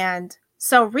 And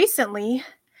so recently,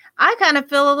 I kind of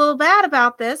feel a little bad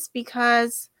about this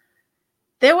because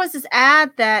there was this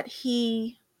ad that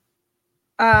he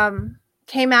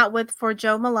came out with for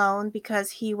Jo Malone because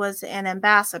he was an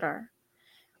ambassador,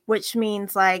 which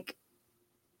means like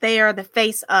they are the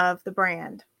face of the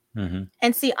brand.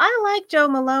 And see, I like Jo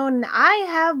Malone. I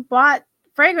have bought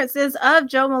fragrances of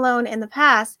Jo Malone in the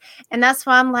past, and that's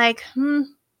why I'm like,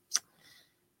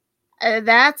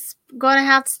 that's going to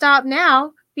have to stop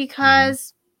now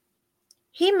because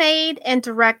he made and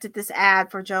directed this ad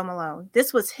for Jo Malone.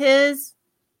 This was his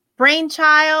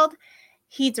brainchild.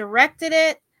 He directed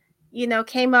it,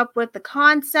 came up with the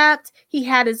concept. He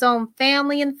had his own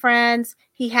family and friends.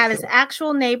 He had his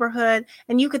actual neighborhood,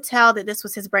 and you could tell that this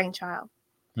was his brainchild.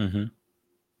 And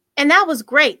that was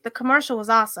great. The commercial was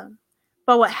awesome.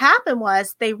 But what happened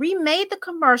was they remade the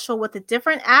commercial with a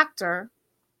different actor.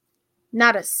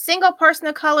 Not a single person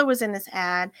of color was in this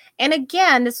ad. And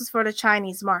again, this was for the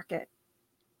Chinese market.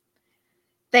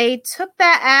 They took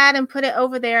that ad and put it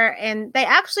over there, and they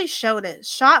actually showed it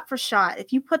shot for shot.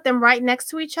 If you put them right next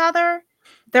to each other,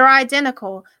 they're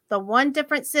identical. The one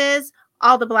difference is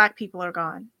all the Black people are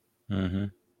gone.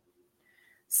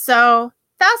 So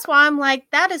that's why I'm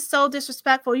like, that is so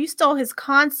disrespectful. You stole his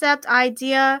concept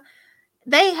idea.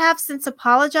 They have since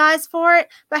apologized for it,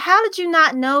 but how did you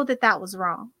not know that was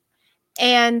wrong?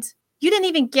 And you didn't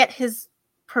even get his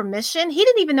permission. He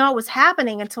didn't even know it was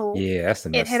happening until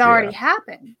it had already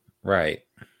happened. Right.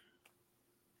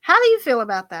 How do you feel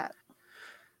about that?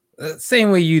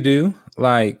 Same way you do.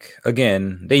 Like,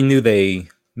 again, they knew they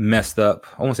messed up.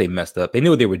 I won't say messed up. They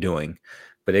knew what they were doing,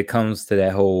 but it comes to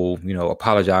that whole,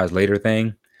 apologize later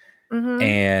thing.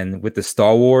 And with the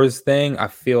Star Wars thing, I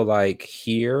feel like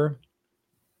here,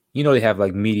 they have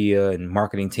like media and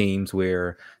marketing teams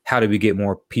where how do we get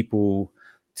more people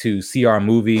to see our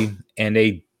movie, and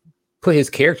they put his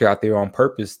character out there on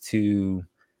purpose to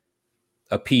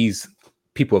appease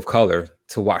people of color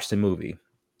to watch the movie.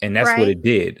 And that's what it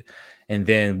did. And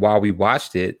then while we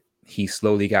watched it, he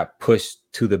slowly got pushed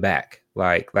to the back.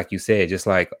 Like you said, just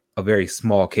like a very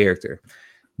small character.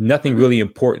 Nothing really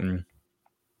important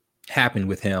happened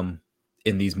with him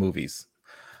in these movies.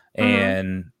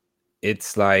 And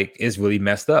it's like, it's really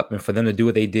messed up. And for them to do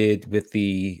what they did with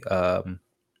the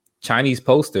Chinese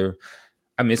poster,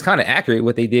 I mean, it's kind of accurate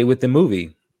what they did with the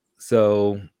movie.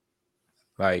 So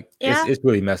like, it's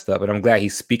really messed up, and I'm glad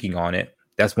he's speaking on it.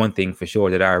 That's one thing for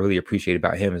sure that I really appreciate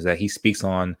about him, is that he speaks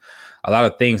on a lot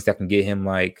of things that can get him,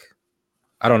 like,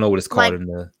 I don't know what it's called in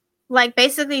the, like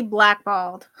basically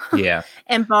blackballed.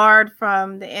 And barred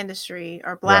from the industry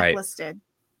or blacklisted.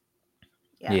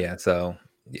 Yeah. So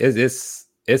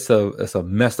it's a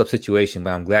messed up situation,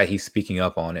 but I'm glad he's speaking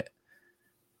up on it.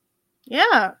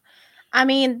 Yeah. I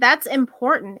mean, that's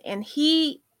important. And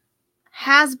he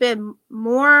has been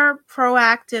more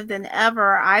proactive than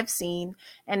ever I've seen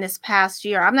in this past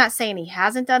year. I'm not saying he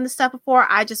hasn't done this stuff before.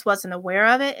 I just wasn't aware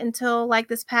of it until like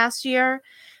this past year,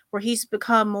 where he's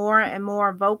become more and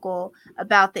more vocal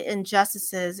about the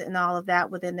injustices and all of that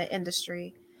within the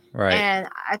industry. Right. And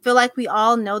I feel like we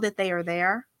all know that they are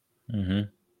there.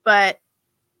 But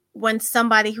when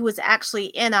somebody who is actually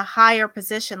in a higher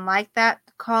position like that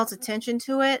calls attention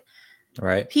to it,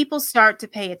 people start to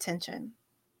pay attention.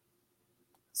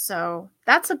 So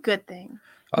that's a good thing.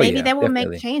 Maybe they will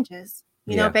make changes,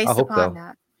 based upon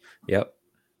that. Yep.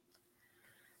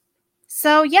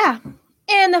 So,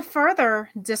 in further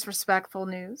disrespectful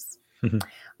news,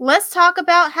 let's talk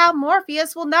about how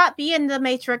Morpheus will not be in The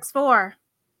Matrix 4.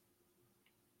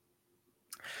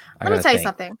 Let me tell you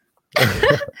something.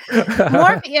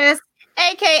 Morpheus,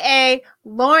 a.k.a.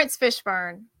 Lawrence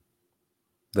Fishburne,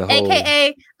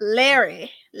 a.k.a.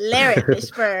 Larry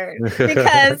Fishburne,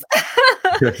 because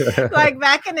like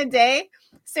back in the day,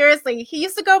 seriously, he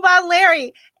used to go by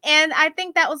Larry, and I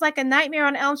think that was like a Nightmare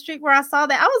on Elm Street where I saw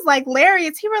that. I was like, Larry,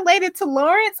 is he related to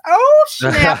Lawrence? Oh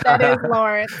snap, that is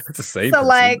Lawrence. It's the same. So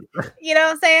like, you know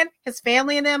what I'm saying? His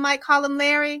family and them might call him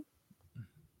Larry.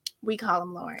 We call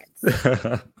him Lawrence.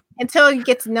 Until you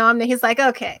get to know him, then he's like,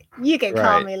 okay, you can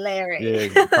call me Larry.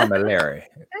 Yeah, call me Larry.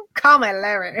 Call me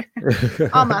Larry.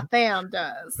 All my fam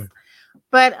does.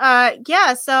 But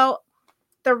so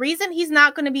the reason he's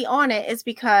not going to be on it is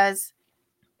because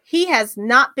he has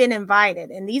not been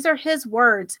invited. And these are his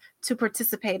words to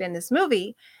participate in this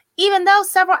movie. even though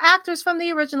several actors from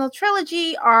the original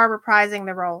trilogy are reprising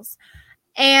the roles.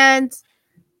 And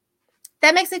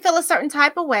that makes me feel a certain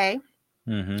type of way.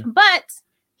 Mm-hmm. But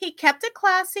he kept it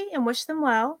classy and wished them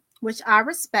well, which I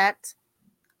respect.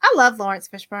 I love Lawrence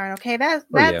Fishburne. Okay, that's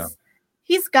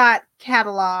he's got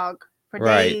catalog for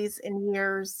days and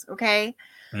years. Okay,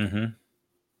 mm-hmm.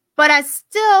 But I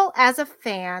still, as a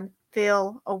fan,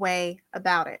 feel a way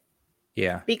about it.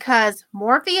 Yeah, because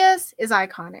Morpheus is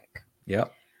iconic.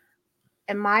 Yep.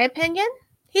 In my opinion,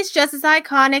 he's just as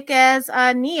iconic as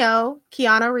Neo,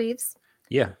 Keanu Reeves.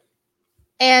 Yeah.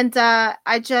 And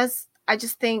I just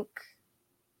think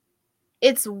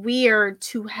it's weird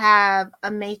to have a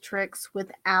Matrix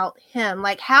without him.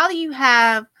 Like, how do you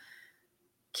have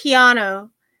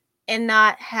Keanu and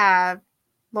not have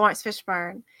Lawrence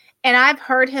Fishburne? And I've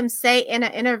heard him say in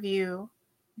an interview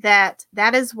that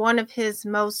is one of his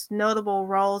most notable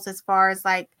roles as far as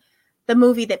like the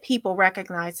movie that people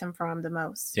recognize him from the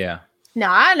most. Yeah.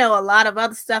 Now, I know a lot of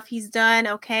other stuff he's done.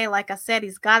 Okay, like I said,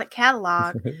 he's got a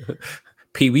catalog.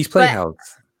 Pee-wee's Playhouse.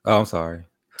 Oh, I'm sorry.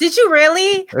 Did you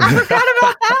really? I forgot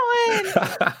about that one.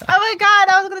 Oh my God,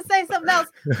 I was going to say something else.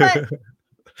 But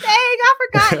dang, I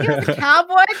forgot. He was a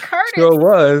Cowboy Curtis. Sure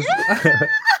was. Yeah.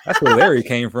 That's where Larry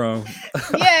came from.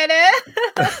 Yeah, it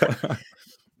is.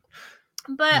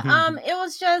 But it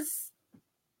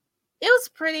was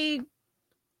pretty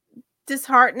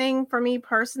disheartening for me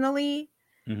personally.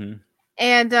 Mm-hmm.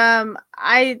 And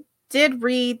I did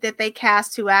read that they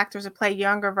cast 2 actors to play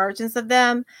younger versions of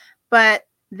them, but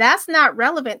that's not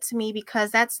relevant to me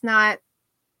because that's not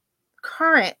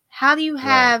current. How do you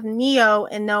have Neo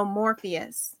and no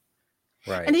Morpheus?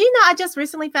 Right. And do you know, I just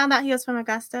recently found out he was from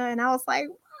Augusta, and I was like,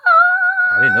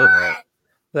 what? I didn't know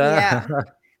that. Yeah.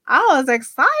 I was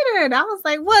excited. I was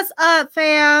like, what's up,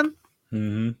 fam?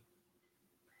 Mm-hmm.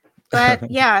 But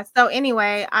yeah, so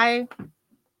anyway, I'm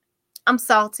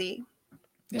salty.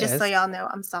 Just so y'all know,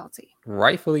 I'm salty.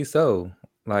 Rightfully so.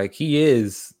 Like, he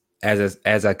is as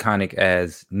iconic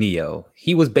as Neo.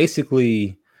 He was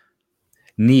basically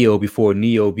Neo before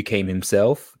Neo became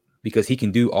himself, because he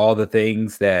can do all the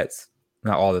things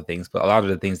not all the things, but a lot of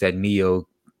the things that Neo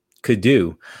could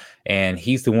do. And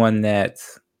he's the one that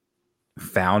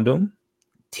found him,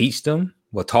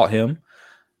 taught him.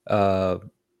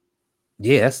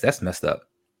 Yeah, that's messed up.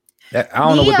 I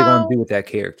don't know what they're going to do with that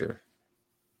character.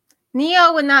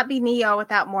 Neo would not be Neo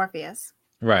without Morpheus.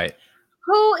 Right.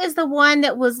 Who is the one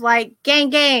that was like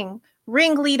gang,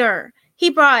 ringleader? He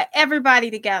brought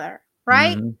everybody together,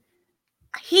 right? Mm-hmm.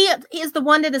 He is the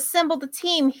one that assembled the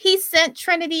team. He sent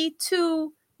Trinity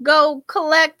to go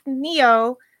collect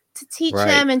Neo to teach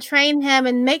him and train him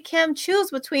and make him choose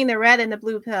between the red and the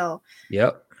blue pill.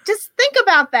 Yep. Just think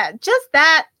about that. Just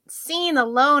that scene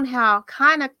alone, how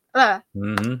kind of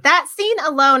that scene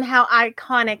alone, how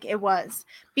iconic it was.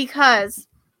 Because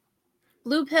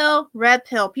blue pill, red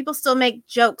pill, people still make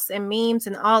jokes and memes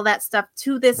and all that stuff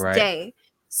to this day.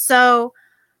 So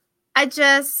I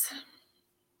just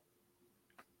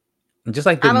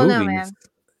like the movies,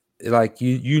 like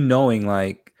you knowing,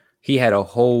 like, he had a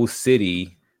whole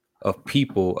city of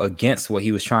people against what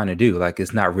he was trying to do. Like,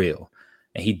 it's not real.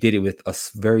 And he did it with a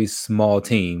very small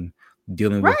team,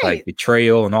 dealing with like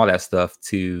betrayal and all that stuff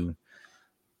to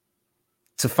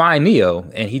find Neo.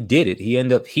 And he did it.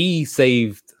 He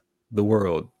saved the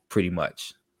world pretty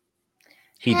much.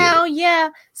 Hell yeah.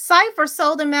 Cypher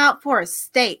sold him out for a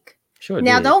steak. Sure.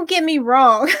 Now, don't get me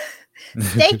wrong.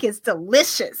 Steak is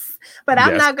delicious, but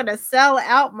I'm not going to sell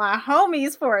out my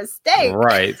homies for a steak.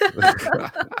 Right.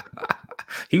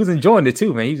 He was enjoying it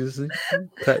too, man. He just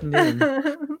cutting in.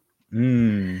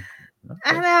 Okay.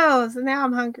 I know. So now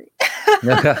I'm hungry.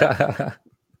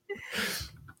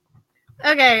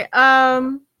 Okay.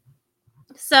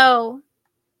 So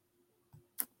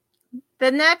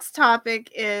the next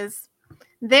topic is,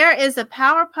 there is a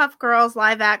Powerpuff Girls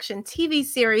live action TV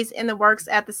series in the works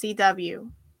at the CW.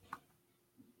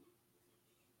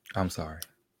 I'm sorry.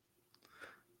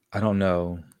 I don't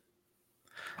know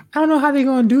how they're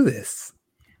going to do this.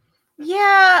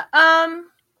 Yeah.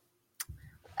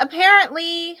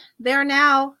 Apparently they're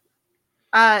now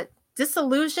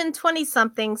disillusioned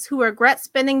 20-somethings who regret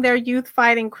spending their youth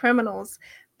fighting criminals.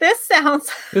 This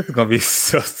is going to be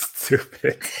so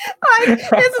stupid. Like,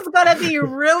 this is going to be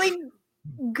really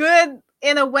good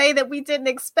in a way that we didn't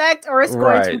expect, or it's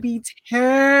going to be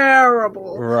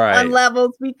terrible on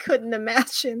levels we couldn't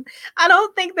imagine. I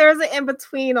don't think there's an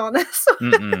in-between on this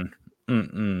one.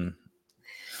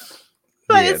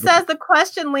 But it says the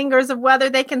question lingers of whether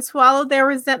they can swallow their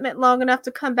resentment long enough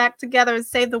to come back together and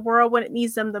save the world when it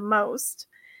needs them the most.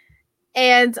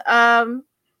 And I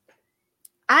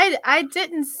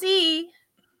didn't see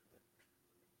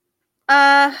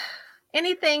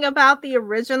Anything about the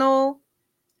original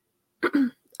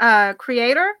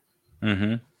creator?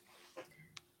 Mm-hmm.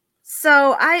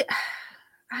 So I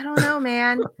don't know,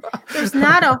 man. There's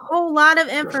not a whole lot of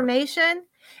information.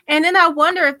 And then I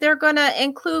wonder if they're going to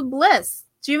include Bliss.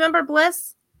 Do you remember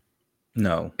Bliss?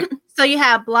 No. So you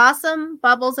have Blossom,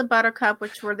 Bubbles, and Buttercup,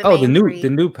 which were the main three. The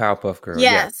new Powerpuff Girl.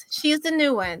 Yes, she's the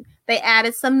new one. They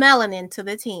added some melanin to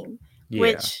the team. Yeah.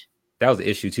 Which that was an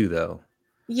issue too, though.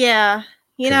 Yeah.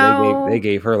 You know, they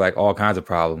gave her like all kinds of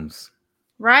problems.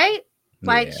 Right?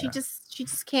 Like she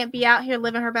just can't be out here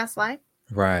living her best life.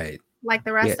 Right. Like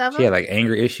the rest of them. She had like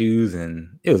anger issues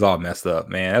and it was all messed up,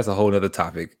 man. That's a whole other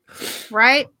topic.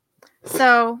 Right?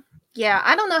 So, yeah,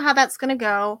 I don't know how that's going to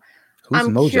go. Who's I'm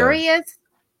Mojo? Curious.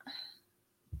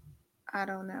 I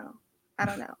don't know.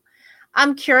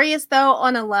 I'm curious, though,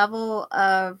 on a level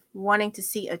of wanting to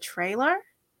see a trailer.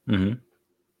 Mm-hmm.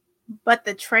 But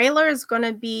the trailer is going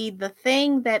to be the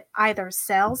thing that either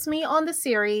sells me on the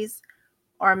series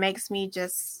or makes me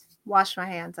just wash my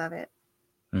hands of it.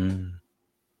 Mm.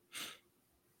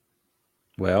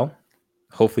 Well,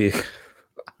 hopefully.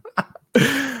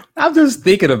 I'm just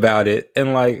thinking about it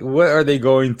and like, what are they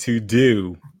going to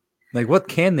do? Like, what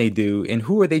can they do? And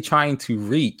who are they trying to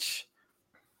reach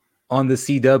on the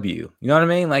CW? You know what I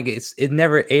mean? Like, it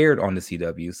never aired on the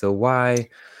CW. So why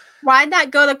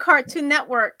not go to Cartoon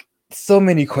Network? So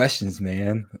many questions,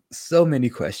 man. So many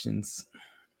questions.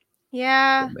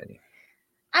 Yeah. So many.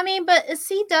 I mean, but is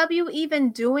CW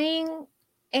even doing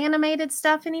animated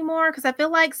stuff anymore? Because I feel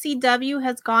like CW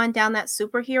has gone down that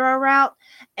superhero route,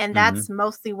 and that's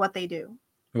mostly what they do.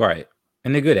 Right.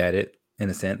 And they're good at it, in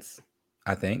a sense,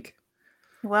 I think.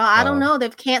 Well, I don't know.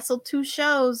 They've canceled 2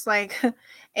 shows. Like,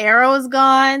 Arrow is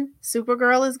gone.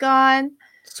 Supergirl is gone.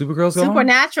 Supergirl's gone?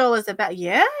 Supernatural is about...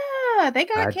 Yeah, they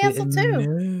got canceled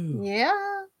too.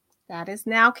 Yeah, that is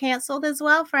now canceled as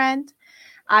well, friend.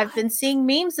 I've been seeing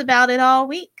memes about it all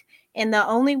week, and the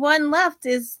only one left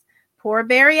is poor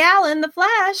Barry Allen, the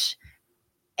Flash.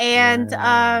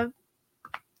 And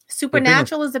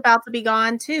Supernatural is about to be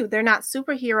gone too. They're not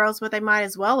superheroes, but they might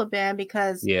as well have been,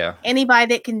 because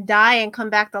anybody that can die and come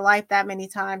back to life that many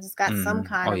times has got some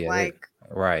kind of like...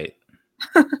 Right.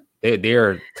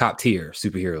 They're top tier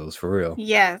superheroes for real.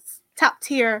 Yes. Top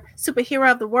tier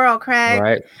superhero of the world, Craig.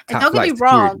 Right. And don't get me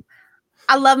wrong.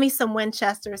 I love me some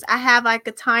Winchesters. I have like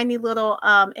a tiny little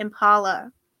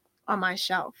Impala on my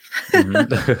shelf.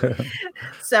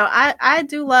 So I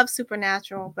do love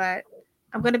Supernatural, but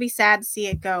I'm going to be sad to see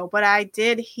it go. But I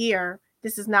did hear,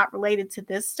 this is not related to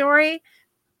this story,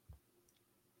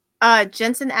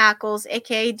 Jensen Ackles,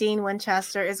 aka Dean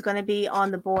Winchester, is going to be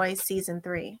on The Boys season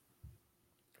 3.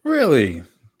 Really?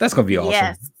 That's going to be awesome.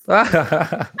 Yes.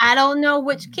 I don't know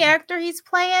which character he's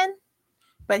playing,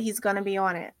 but he's going to be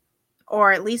on it.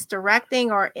 Or at least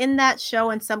directing or in that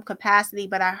show in some capacity.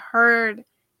 But I heard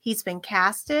he's been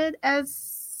casted as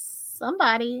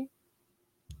somebody.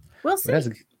 We'll see.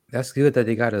 That's good that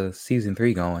they got a season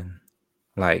 3 going.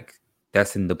 Like,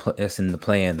 that's in the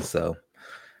plan. So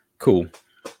cool.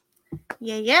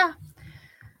 Yeah.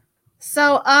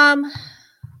 So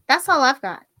that's all I've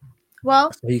got.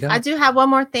 Well, I do have one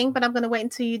more thing, but I'm going to wait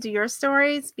until you do your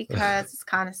stories because it's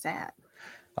kind of sad.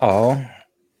 Oh,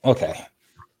 okay.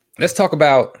 Let's talk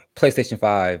about PlayStation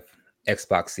 5,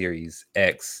 Xbox Series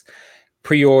X,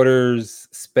 pre-orders,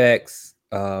 specs.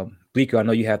 Bleeker, I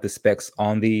know you have the specs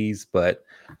on these, but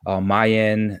on my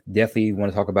end, definitely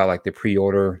want to talk about like the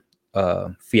pre-order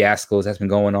fiascos that's been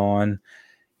going on.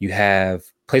 You have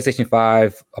PlayStation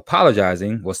 5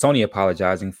 Sony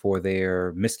apologizing for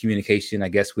their miscommunication, I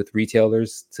guess, with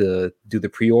retailers to do the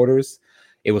pre-orders.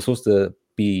 It was supposed to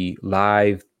be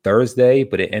live Thursday,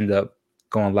 but it ended up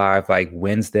going live like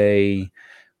Wednesday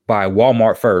by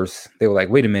Walmart first. They were like,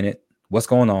 wait a minute, what's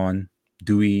going on?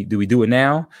 Do we do it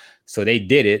now? So they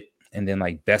did it. And then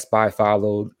like Best Buy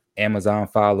followed, Amazon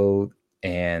followed,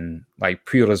 and like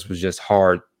pre-orders was just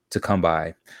hard to come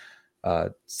by.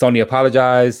 Sony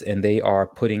apologized, and they are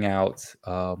putting out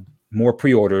more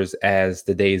pre-orders as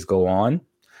the days go on.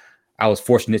 I was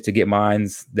fortunate to get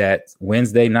mine's that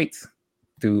Wednesday night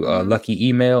through a lucky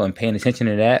email and paying attention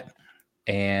to that.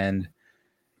 And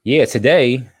yeah,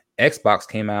 today Xbox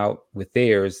came out with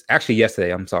theirs. Actually,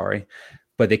 yesterday, I'm sorry.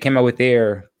 But they came out with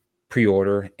their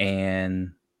pre-order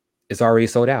and it's already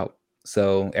sold out.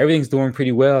 So everything's doing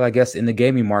pretty well, I guess, in the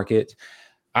gaming market.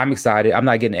 I'm excited. I'm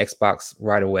not getting an Xbox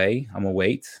right away. I'm going to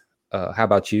wait. How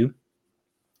about you?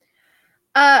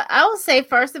 I will say,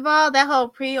 first of all, that whole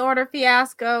pre-order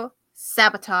fiasco,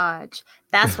 sabotage.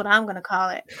 That's what I'm going to call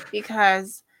it.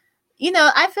 Because,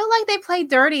 I feel like they play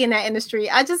dirty in that industry.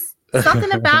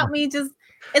 Something about me just,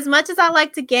 as much as I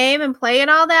like to game and play and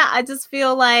all that, I just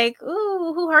feel like,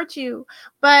 ooh, who hurt you?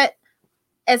 But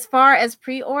as far as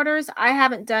pre-orders, I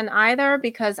haven't done either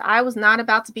because I was not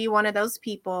about to be one of those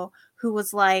people who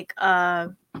was like,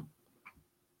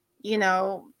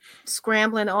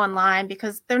 scrambling online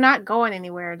because they're not going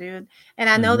anywhere, dude. And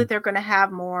I know that they're going to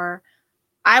have more.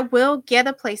 I will get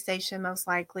a PlayStation most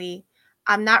likely.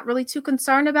 I'm not really too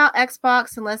concerned about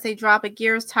Xbox unless they drop a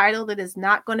Gears title that is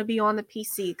not going to be on the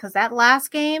PC. Because that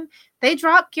last game, they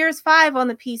dropped Gears 5 on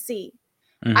the PC.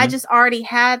 I just already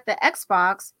had the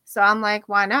Xbox, so I'm like,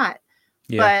 why not?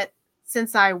 Yeah. But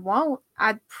since I won't,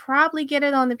 I'd probably get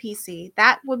it on the PC.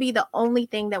 That would be the only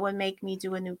thing that would make me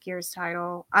do a new Gears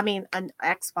title. I mean, an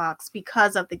Xbox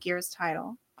because of the Gears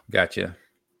title. Gotcha.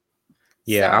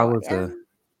 Yeah, so,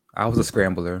 I was a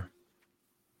scrambler.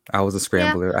 Yeah. I'm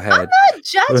not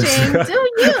judging, do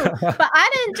you? But I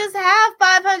didn't just have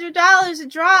 $500 to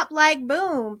drop like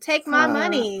boom, take my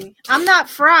money. I'm not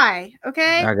Fry,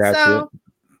 okay? I got you.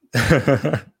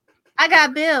 I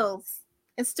got bills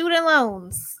and student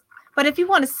loans. But if you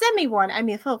want to send me one, I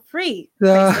mean, feel free.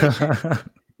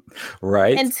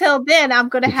 Right. Until then, I'm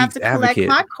going to have to collect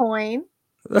my coin.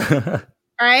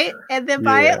 Right? And then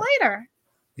buy it later.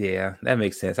 Yeah, that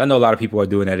makes sense. I know a lot of people are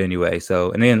doing that anyway.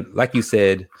 So, and then, like you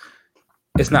said,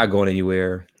 it's not going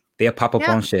anywhere. They'll pop up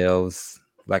on shelves.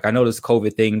 Like, I know this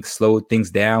COVID thing slowed things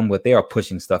down, but they are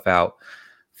pushing stuff out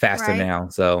faster now.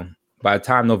 So, by the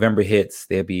time November hits,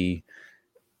 there'll be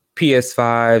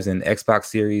PS5s and Xbox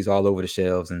Series all over the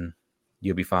shelves, and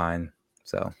you'll be fine.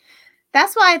 So,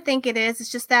 that's why I think it is.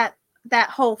 It's just that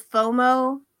whole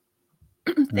FOMO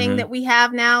thing that we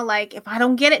have now. Like, if I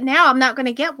don't get it now, I'm not going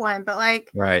to get one. But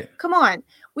like, come on,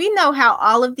 we know how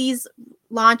all of these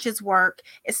launches work.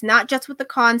 It's not just with the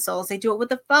consoles. They do it with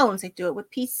the phones. They do it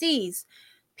with PCs.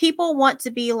 People want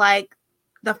to be like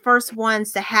the first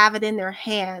ones to have it in their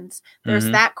hands. There's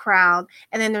that crowd.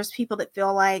 And then there's people that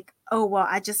feel like, oh, well,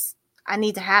 I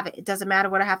need to have it. It doesn't matter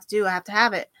what I have to do. I have to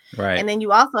have it. Right. And then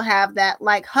you also have that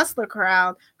like hustler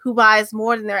crowd who buys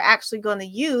more than they're actually going to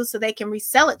use so they can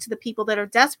resell it to the people that are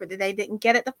desperate that they didn't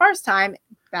get it the first time.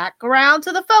 Back around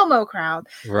to the FOMO crowd.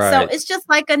 Right. So it's just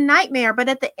like a nightmare. But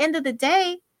at the end of the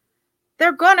day,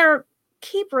 they're going to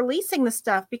keep releasing the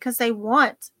stuff because they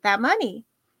want that money.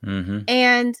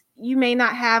 And you may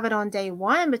not have it on day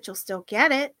one, but you'll still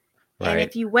get it. Right. And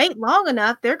if you wait long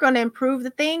enough, they're going to improve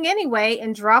the thing anyway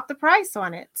and drop the price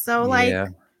on it. So like,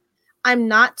 I'm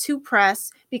not too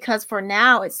pressed because for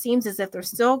now, it seems as if they're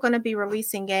still going to be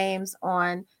releasing games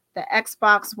on the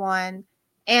Xbox One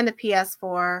and the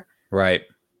PS4. Right.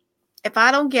 If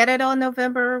I don't get it on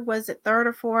November, was it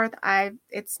 3rd or 4th?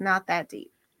 It's not that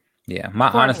deep. Yeah. My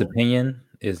honest opinion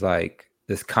is like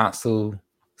this console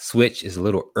switch is a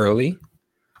little early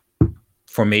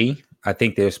for me. I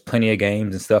think there's plenty of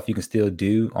games and stuff you can still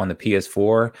do on the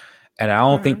PS4. And I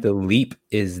don't think the leap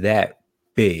is that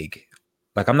big.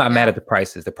 Like, I'm not mad at the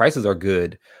prices. The prices are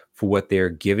good for what they're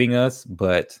giving us,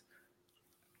 but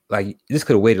like, this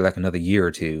could have waited like another year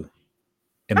or two,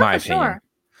 in my opinion. Sure.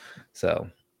 So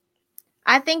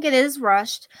I think it is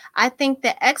rushed. I think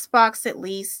the Xbox, at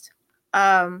least,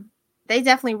 they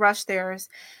definitely rushed theirs.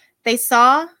 They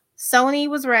saw Sony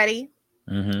was ready,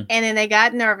 and then they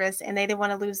got nervous, and they didn't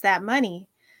want to lose that money.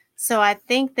 So I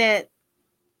think that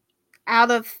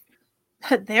out of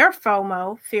their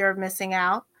FOMO, fear of missing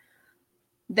out,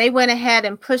 they went ahead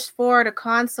and pushed forward a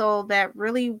console that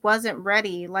really wasn't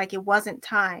ready. Like, it wasn't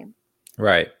time.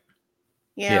 Right.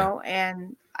 You know,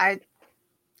 and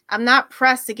I'm not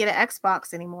pressed to get an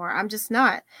Xbox anymore. I'm just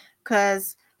not,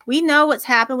 because we know what's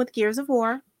happened with Gears of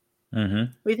War.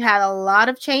 We've had a lot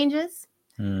of changes.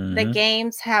 The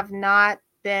games have not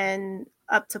been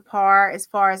up to par as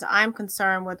far as I'm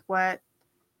concerned with what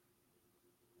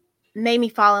made me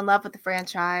fall in love with the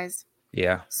franchise.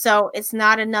 Yeah. So it's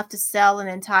not enough to sell an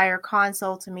entire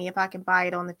console to me if I can buy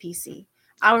it on the PC.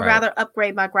 I would rather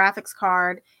upgrade my graphics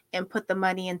card and put the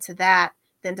money into that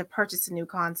than to purchase a new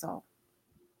console.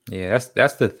 Yeah,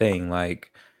 that's the thing.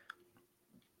 Like,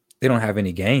 they don't have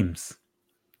any games.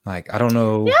 Like, I don't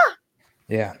know.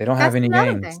 Yeah, they don't have any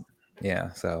games. Thing.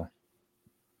 Yeah, so.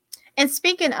 And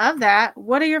speaking of that,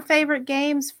 what are your favorite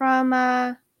games from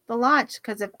the launch?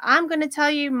 Because if I'm going to tell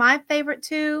you, my favorite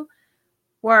two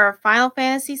were Final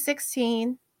Fantasy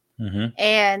 16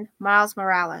 and Miles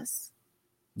Morales.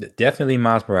 Definitely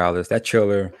Miles Morales. That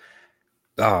trailer,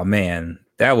 oh man,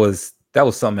 that was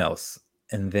something else.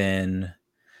 And then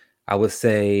I would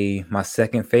say my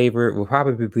second favorite will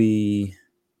probably be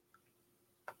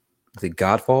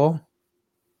Godfall.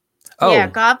 Oh, yeah,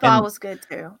 Godfall was good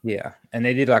too. Yeah, and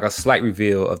they did like a slight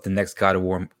reveal of the next God of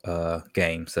War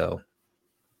game. So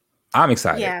I'm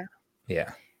excited. Yeah.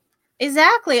 Yeah.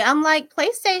 Exactly. I'm like,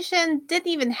 PlayStation didn't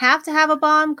even have to have a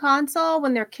bomb console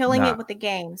when they're killing it with the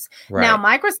games. Now,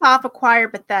 Right. Microsoft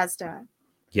acquired Bethesda.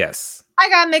 Yes. I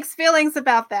got mixed feelings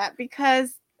about that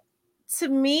because to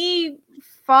me,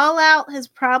 Fallout has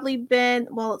probably been,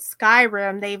 well,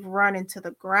 Skyrim, they've run into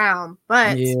the ground,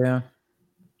 but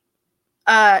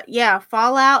yeah,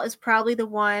 Fallout is probably the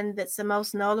one that's the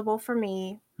most notable for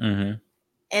me. Mm-hmm.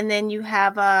 And then you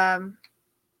have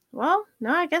well,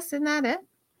 no, I guess isn't that it?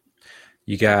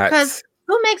 You got, because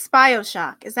who makes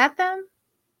BioShock? Is that them?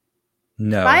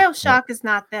 No. BioShock is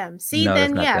not them. See, No, that's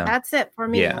then not yeah, them. that's it for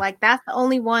me. Yeah. Like that's the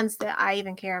only ones that I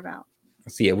even care about.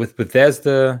 So yeah, with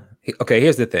Bethesda, okay,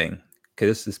 here's the thing, because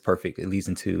this is perfect. It leads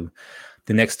into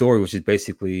the next story, which is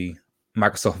basically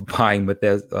Microsoft buying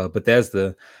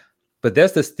Bethesda.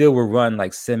 Bethesda still will run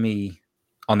like semi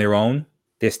on their own.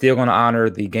 They're still going to honor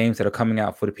the games that are coming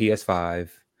out for the PS5.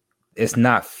 It's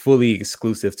not fully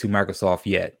exclusive to Microsoft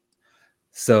yet.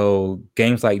 So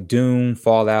games like Doom,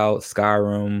 Fallout,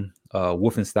 Skyrim,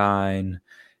 Wolfenstein,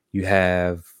 you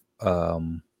have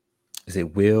is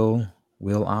it Will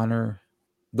Honor?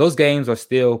 Those games are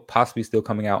still possibly still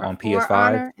coming out on PS5.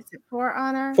 Honor? Is it For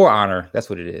Honor? For Honor, that's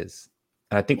what it is.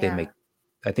 And I think they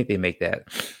make that.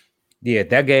 Yeah,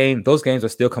 those games are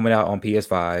still coming out on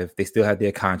PS5. They still have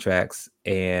their contracts.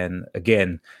 And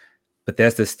again,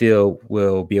 Bethesda still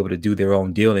will be able to do their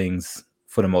own dealings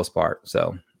for the most part.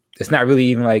 So it's not really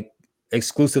even like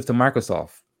exclusive to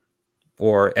Microsoft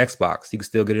or Xbox. You can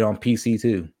still get it on PC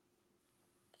too.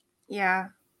 Yeah.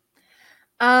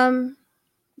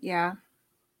 Yeah.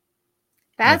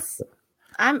 That's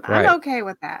I'm okay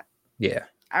with that. Yeah.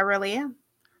 I really am.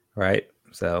 Right.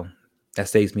 So that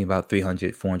saves me about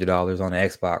 $300, $400 on the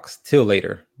Xbox till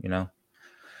later,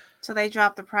 So they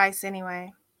dropped the price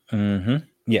anyway. Mm-hmm.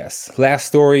 Yes. Last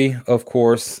story, of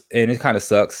course, and it kind of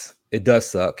sucks. It does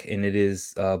suck, and it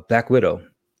is Black Widow.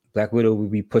 Black Widow will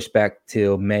be pushed back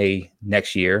till May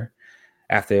next year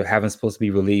after having supposed to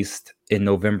be released in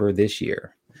November this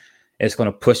year. It's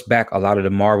going to push back a lot of the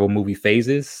Marvel movie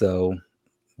phases. So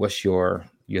what's your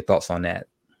thoughts on that?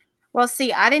 Well,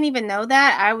 see, I didn't even know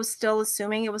that. I was still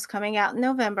assuming it was coming out in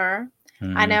November.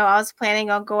 Mm-hmm. I know I was planning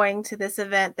on going to this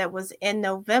event that was in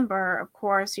November. Of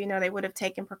course, they would have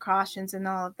taken precautions and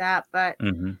all of that. But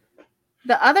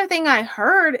the other thing I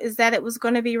heard is that it was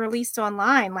going to be released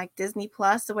online, like Disney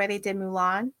Plus, the way they did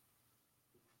Mulan.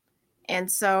 And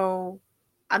so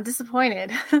I'm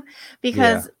disappointed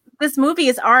because this movie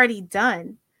is already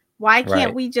done. Why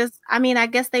can't we just, I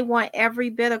guess they want every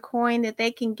bit of coin that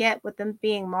they can get with them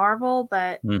being Marvel,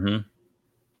 but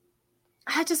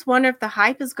I just wonder if the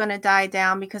hype is going to die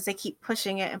down because they keep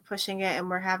pushing it and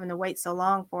we're having to wait so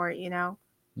long for it,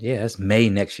 Yeah, it's May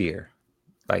next year.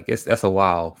 Like that's a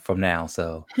while from now.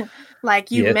 So like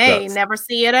you may never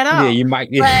see it at all. Yeah, you might.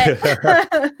 Yeah.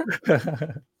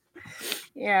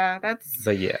 Yeah, that's.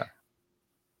 But yeah,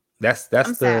 that's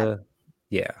the sad.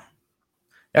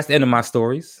 That's the end of my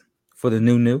stories for the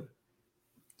new.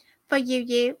 For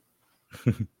you.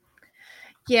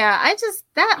 Yeah,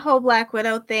 that whole Black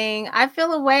Widow thing, I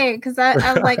feel away because I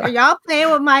was like, are y'all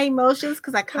playing with my emotions?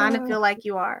 Because I kind of feel like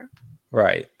you are.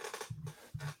 Right.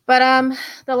 But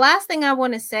the last thing I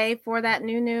want to say for that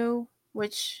new,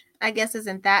 which I guess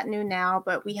isn't that new now,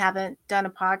 but we haven't done a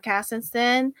podcast since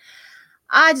then.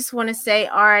 I just want to say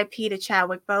R.I.P. to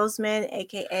Chadwick Boseman,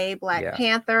 aka Black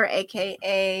Panther,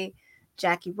 aka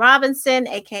Jackie Robinson,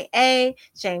 aka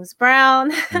James Brown.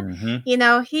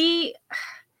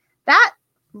 That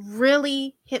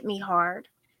really hit me hard.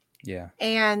 Yeah.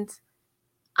 And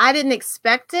I didn't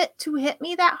expect it to hit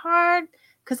me that hard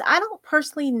because I don't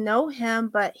personally know him,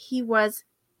 but he was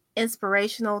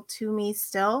inspirational to me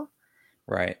still.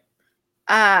 Right.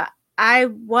 I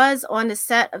was on the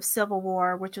set of Civil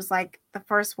War, which was like the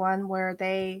first one where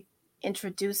they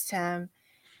introduced him.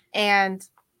 And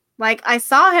like I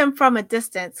saw him from a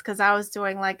distance because I was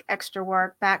doing like extra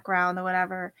work, background or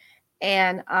whatever.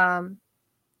 And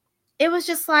it was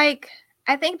just like,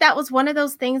 I think that was one of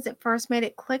those things that first made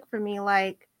it click for me.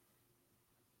 Like,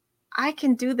 I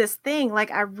can do this thing.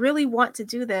 Like, I really want to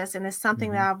do this. And it's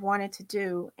something that I've wanted to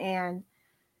do. And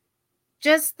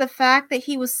just the fact that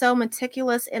he was so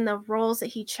meticulous in the roles that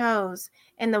he chose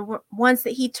and the ones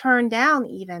that he turned down,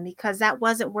 even because that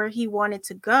wasn't where he wanted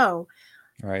to go.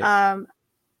 Right.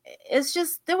 It's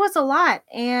just, there was a lot.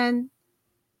 And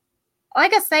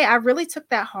like I say, I really took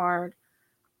that hard.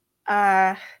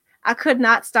 I could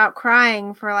not stop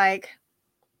crying for like,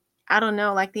 I don't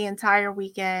know, like the entire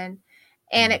weekend.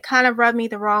 And it kind of rubbed me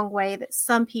the wrong way that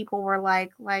some people were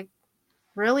like,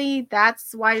 really?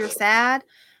 That's why you're sad?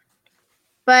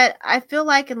 But I feel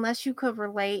like unless you could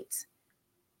relate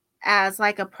as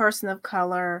like a person of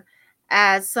color,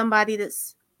 as somebody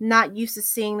that's not used to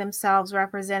seeing themselves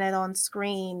represented on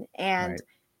screen and right.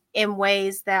 in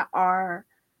ways that are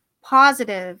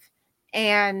positive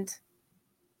and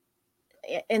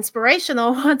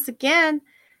inspirational, once again,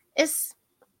 it's,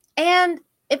 and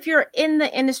if you're in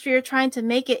the industry or trying to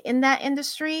make it in that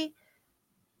industry,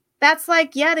 that's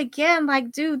like, yet again,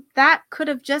 like, dude, that could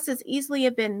have just as easily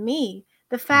have been me.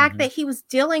 The fact that he was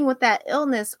dealing with that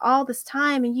illness all this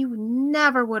time and you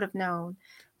never would have known,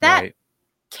 that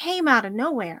came out of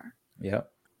nowhere.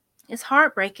 Yep. It's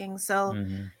heartbreaking. So,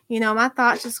 my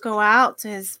thoughts just go out to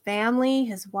his family,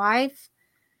 his wife.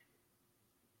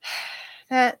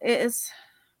 That is,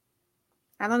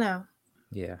 I don't know.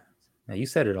 Yeah. Now you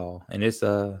said it all. And it's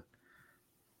it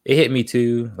hit me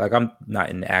too. Like, I'm not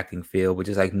in the acting field, but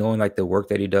just like knowing like the work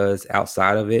that he does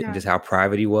outside of it and just how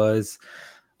private he was,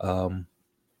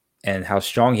 and how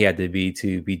strong he had to be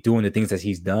doing the things that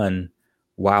he's done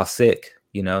while sick,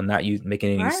 not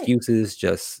making any excuses,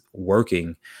 just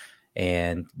working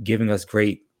and giving us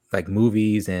great like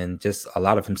movies and just a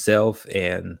lot of himself.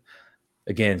 And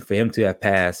again, for him to have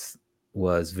passed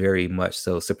was very much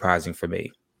so surprising for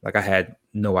me. Like, I had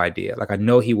no idea. Like, I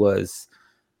know he was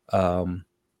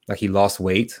like he lost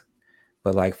weight,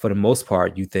 but like for the most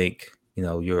part, you think,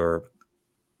 you're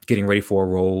getting ready for a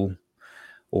role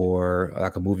or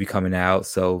like a movie coming out.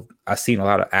 So I've seen a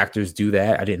lot of actors do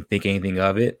that. I didn't think anything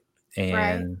of it.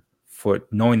 And for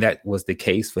knowing that was the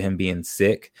case for him being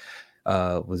sick,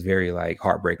 was very like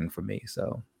heartbreaking for me.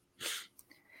 So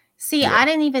see, I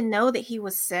didn't even know that he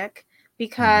was sick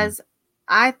because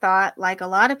I thought, like a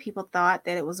lot of people thought,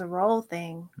 that it was a role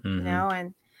thing,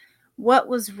 and what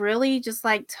was really just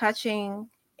like touching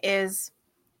is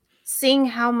seeing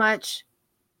how much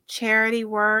charity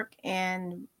work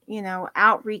and,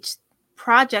 outreach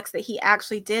projects that he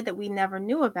actually did that we never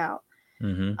knew about.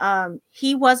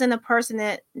 He wasn't a person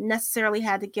that necessarily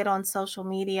had to get on social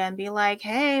media and be like,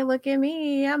 hey, look at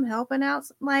me, I'm helping out.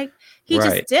 Like, he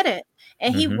just did it.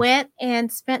 And he went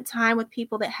and spent time with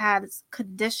people that had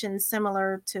conditions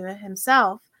similar to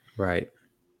himself. Right.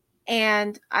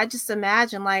 And I just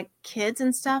imagine like kids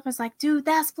and stuff. It's like, dude,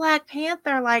 that's Black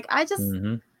Panther. Like, I just,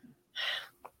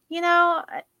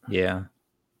 yeah,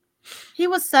 he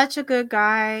was such a good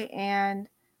guy. And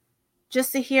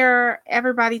just to hear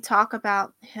everybody talk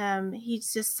about him, he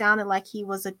just sounded like he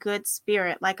was a good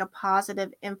spirit, like a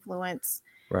positive influence.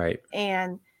 Right.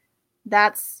 And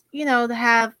that's, to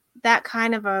have that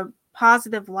kind of a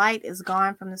positive light is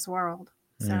gone from this world.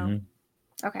 So,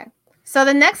 okay. So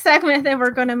the next segment that we're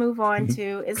going to move on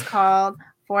to is called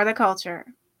For the Culture.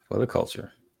 For the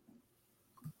Culture.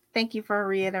 Thank you for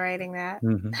reiterating that.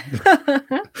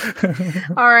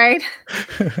 All right.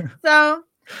 So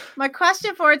my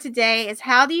question for today is,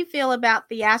 how do you feel about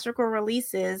theatrical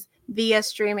releases via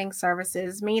streaming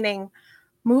services? Meaning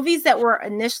movies that were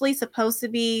initially supposed to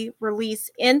be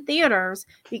released in theaters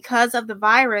because of the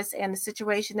virus and the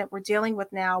situation that we're dealing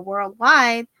with now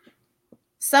worldwide.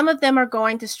 Some of them are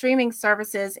going to streaming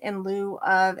services in lieu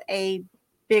of a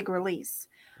big release.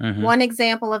 One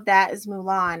example of that is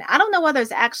Mulan. I don't know whether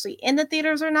it's actually in the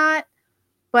theaters or not,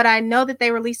 but I know that they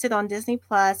released it on Disney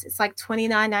Plus. It's like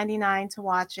 $29.99 to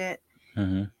watch it.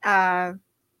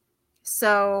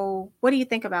 So what do you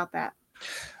think about that?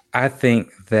 I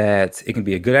think that it can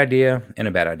be a good idea and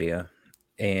a bad idea.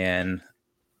 And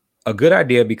a good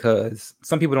idea because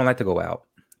some people don't like to go out.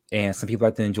 And some people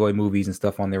like to enjoy movies and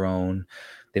stuff on their own.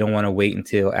 They don't want to wait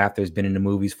until after it's been in the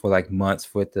movies for like months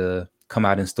for it to come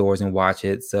out in stores and watch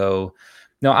it. So,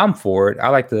 no, I'm for it. I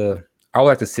would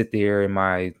like to sit there in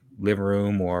my living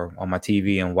room or on my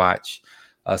TV and watch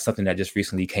something that just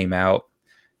recently came out.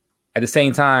 At the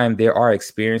same time, there are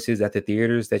experiences at the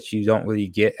theaters that you don't really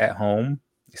get at home,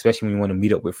 especially when you want to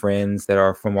meet up with friends that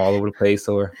are from all over the place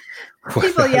or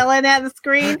people yelling at the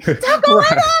screen. Don't go in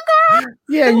there, girl.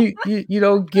 Yeah, you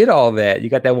don't get all that. You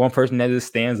got that one person that just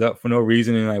stands up for no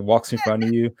reason and like walks in front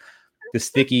of you, the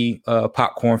sticky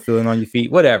popcorn filling on your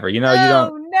feet, whatever. You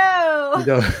don't.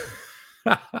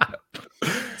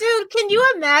 Dude, can you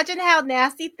imagine how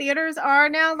nasty theaters are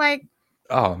now? Like,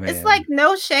 oh man, it's like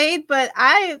no shade, but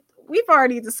we've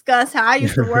already discussed how I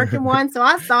used to work in one, so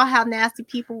I saw how nasty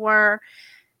people were.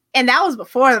 And that was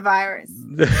before the virus.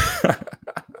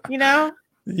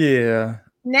 Yeah.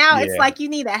 Now it's like you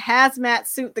need a hazmat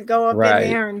suit to go up in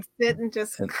there and sit and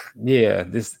just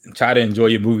just try to enjoy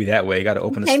your movie that way. You got to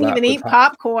open. You can't even eat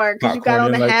popcorn because you got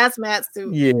on the hazmat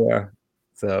suit. Yeah.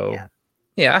 So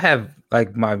I have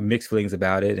like my mixed feelings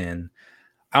about it, and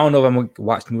I don't know if I'm gonna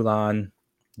watch Mulan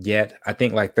yet. I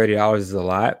think like $30 is a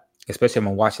lot, especially if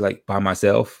I'm watching like by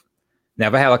myself. Now,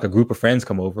 if I had like a group of friends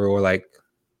come over, or like,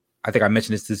 I think I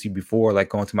mentioned this to you before, like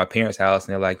going to my parents' house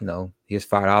and they're like, here's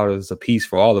 $5 a piece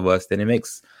for all of us, then it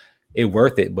makes it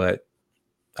worth it. But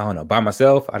I don't know, by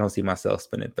myself, I don't see myself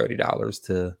spending $30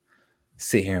 to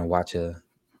sit here and watch a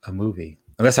movie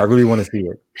unless I really want to see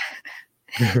it.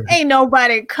 Ain't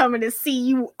nobody coming to see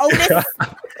you, Otis.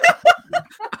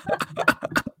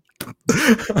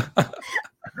 I'm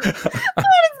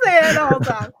saying all the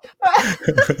time.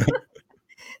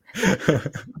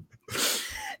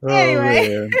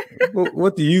 Anyway,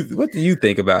 what do you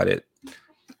think about it?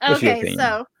 Okay,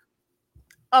 so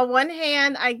on one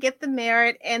hand, I get the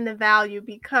merit and the value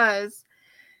because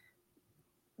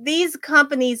these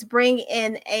companies bring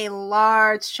in a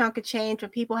large chunk of change when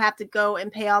people have to go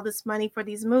and pay all this money for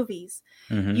these movies.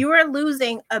 Mm-hmm. You are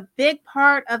losing a big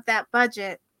part of that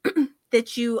budget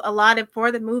that you allotted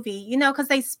for the movie, because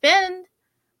they spend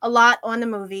a lot on the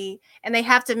movie and they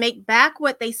have to make back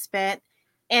what they spent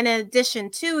in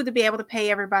addition to be able to pay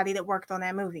everybody that worked on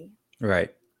that movie. Right.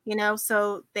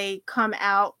 So they come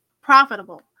out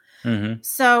profitable. Mm-hmm.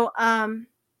 So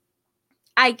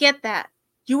I get that.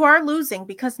 You are losing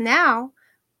because now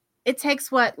it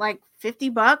takes like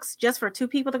 $50 just for two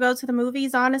people to go to the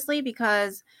movies, honestly,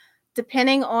 because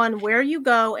depending on where you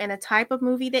go and a type of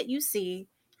movie that you see,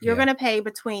 you're going to pay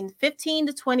between $15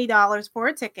 to $20 for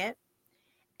a ticket.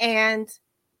 And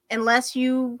unless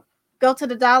you go to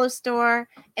the dollar store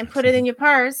and put it in your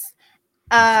purse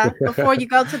before you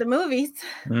go to the movies,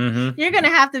 mm-hmm. you're going to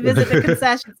have to visit the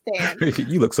concession stand.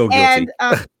 You look so guilty.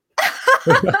 And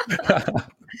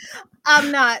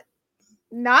I'm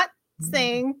not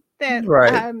saying that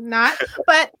right. I'm not,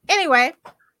 but anyway,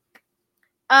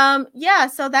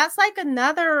 so that's like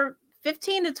another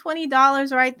 $15 to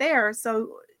 $20 right there.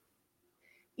 So,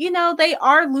 they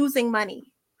are losing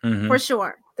money mm-hmm. for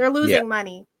sure. They're losing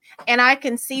money. And I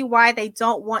can see why they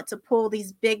don't want to pull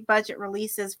these big budget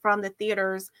releases from the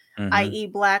theaters, mm-hmm. i.e.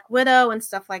 Black Widow and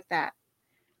stuff like that.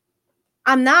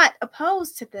 I'm not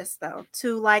opposed to this, though,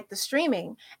 to like the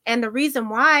streaming. And the reason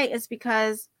why is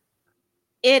because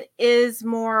it is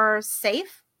more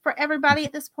safe for everybody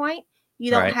at this point.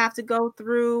 You don't have to go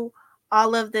through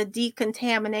all of the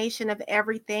decontamination of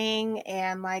everything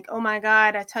and like, oh my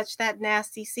God, I touched that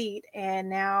nasty seat. And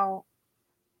now,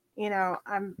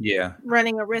 I'm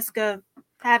running a risk of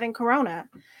having corona.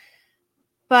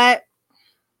 But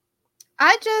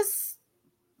I don't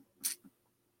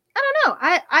know.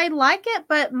 I like it,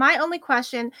 but my only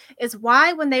question is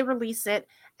why, when they release it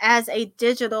as a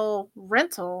digital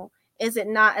rental, is it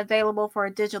not available for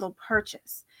a digital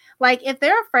purchase? Like, if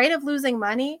they're afraid of losing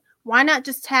money, why not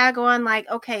just tag on like,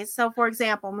 okay, so for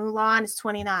example, Mulan is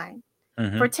 $29.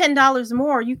 Mm-hmm. For $10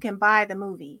 more, you can buy the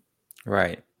movie.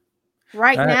 Right.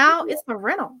 Now, it's the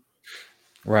rental.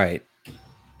 Right.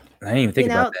 I didn't even think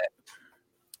about that.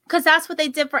 Because that's what they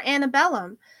did for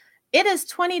Antebellum. It is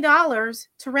 $20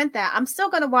 to rent that. I'm still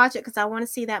going to watch it because I want to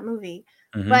see that movie.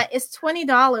 Mm-hmm. But it's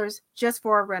 $20 just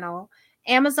for a rental.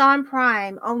 Amazon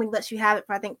Prime only lets you have it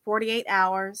for, I think, 48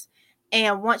 hours.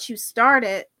 And once you start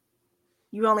it,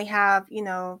 you only have,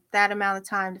 that amount of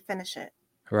time to finish it.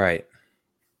 Right.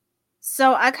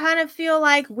 So I kind of feel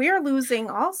like we're losing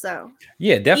also.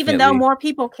 Yeah, definitely. Even though more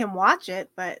people can watch it,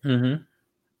 but mm-hmm.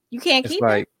 you can't keep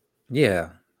it. Yeah.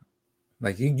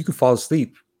 Like you can fall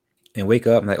asleep and wake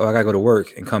up and like, oh, I gotta go to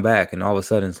work and come back. And all of a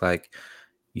sudden it's like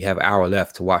you have an hour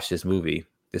left to watch this movie.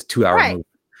 This 2-hour movie.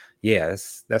 Yeah,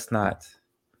 that's not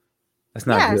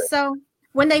good. So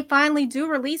when they finally do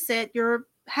release it, you're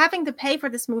having to pay for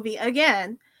this movie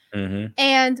again. Mm-hmm.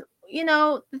 And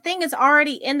the thing is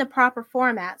already in the proper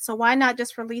format. So why not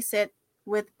just release it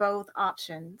with both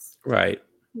options? Right.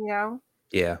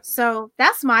 Yeah. So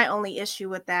that's my only issue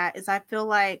with that is I feel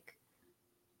like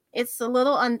it's a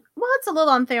little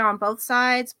unfair on both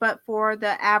sides, but for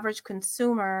the average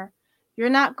consumer, you're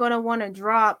not going to want to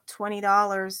drop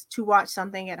 $20 to watch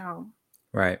something at home.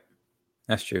 Right.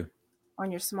 That's true. On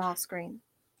your small screen.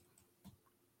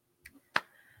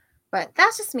 But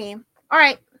that's just me. All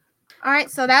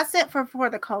right, so that's it for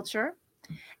the culture.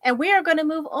 And we are going to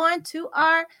move on to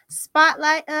our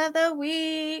spotlight of the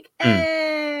week.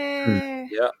 Yeah.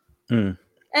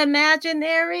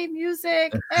 Imaginary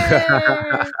music.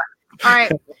 All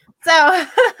right. So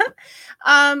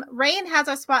Rain has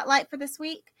our spotlight for this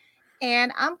week.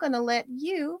 And I'm going to let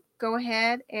you go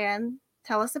ahead and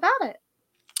tell us about it.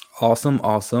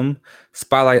 Awesome.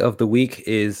 Spotlight of the week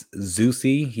is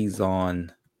Zeusy. He's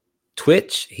on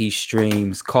Twitch. He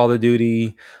streams Call of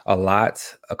Duty a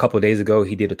lot. A couple of days ago,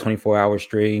 he did a 24-hour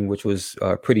stream, which was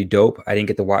pretty dope. I didn't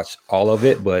get to watch all of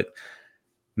it, but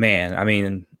man, I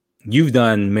mean, you've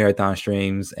done marathon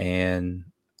streams, and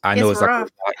I know it's like a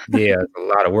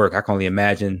lot of work. I can only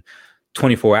imagine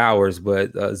 24 hours,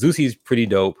 but Zeussy pretty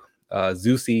dope.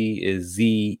 Zeussy is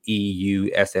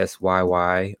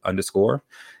ZEUSSYY_.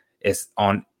 It's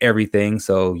on everything.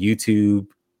 So YouTube,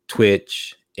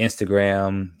 Twitch,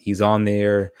 Instagram, he's on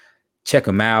there. Check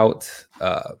him out.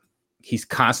 He's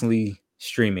constantly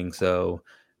streaming. So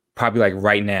probably like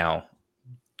right now,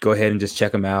 go ahead and just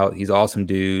check him out. He's an awesome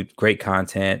dude. Great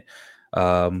content.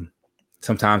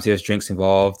 Sometimes there's drinks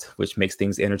involved, which makes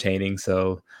things entertaining.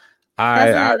 So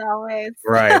I always.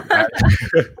 Right.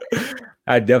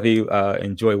 I definitely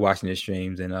enjoy watching his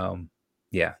streams, and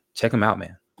yeah, check him out,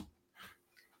 man.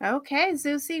 Okay,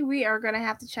 Zeussy, we are going to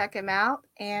have to check him out.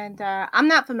 And I'm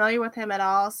not familiar with him at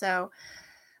all, so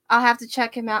I'll have to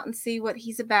check him out and see what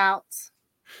he's about.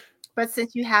 But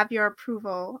since you have your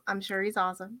approval, I'm sure he's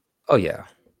awesome. Oh, yeah.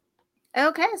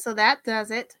 Okay, so that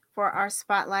does it for our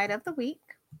Spotlight of the Week.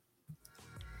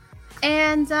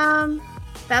 And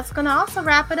that's going to also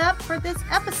wrap it up for this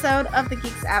episode of the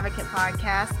Geeks Advocate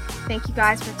podcast. Thank you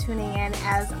guys for tuning in,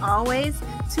 as always,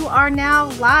 to our now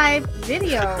live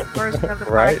video version of the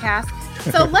podcast.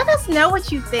 So let us know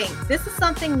what you think. This is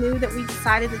something new that we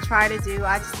decided to try to do.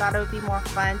 I just thought it would be more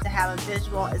fun to have a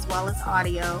visual as well as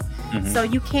audio. Mm-hmm. So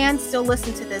you can still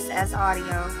listen to this as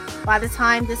audio. By the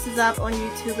time this is up on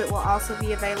YouTube, it will also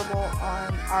be available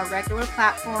on our regular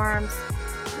platforms,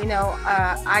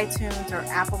 iTunes or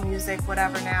Apple Music,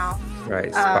 whatever now.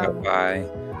 Right, Spotify,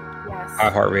 yes,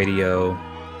 iHeartRadio,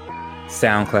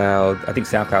 SoundCloud. I think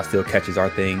SoundCloud still catches our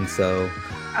thing, so.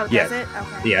 Oh, does it?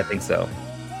 Okay. Yeah, I think so.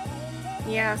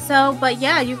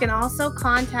 Yeah, you can also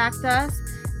contact us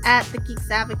at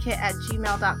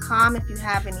thegeeksadvocate@gmail.com if you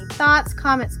have any thoughts,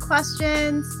 comments,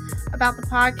 questions about the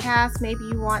podcast. Maybe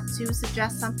you want to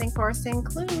suggest something for us to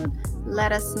include.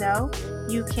 Let us know.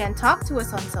 You can talk to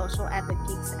us on social at The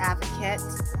Geeks Advocate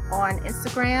on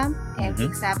Instagram and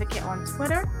Geeks Advocate on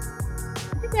Twitter.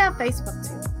 I think we have Facebook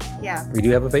too. Yeah. We do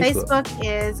have a Facebook. Facebook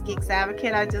is Geeks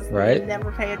Advocate. I just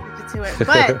never pay attention to it.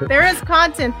 But there is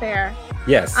content there.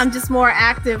 Yes. I'm just more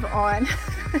active on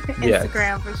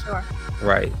Instagram for sure.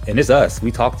 Right. And it's us.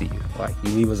 We talk to you. Like, you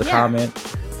leave us a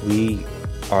comment. We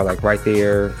are like right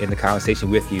there in the conversation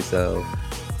with you. So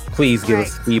please give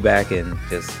us feedback and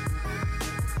just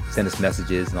send us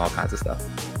messages and all kinds of stuff.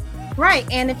 Right.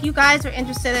 And if you guys are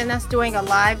interested in us doing a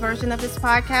live version of this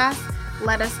podcast,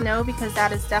 let us know, because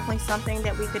that is definitely something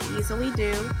that we could easily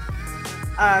do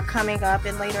coming up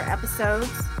in later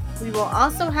episodes. We will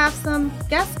also have some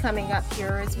guests coming up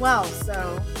here as well.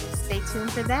 So stay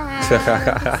tuned for that.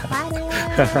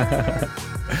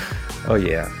 Oh,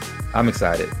 yeah. I'm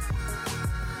excited.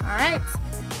 All right.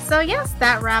 So, yes,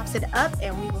 that wraps it up,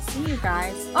 and we will see you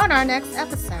guys on our next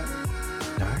episode.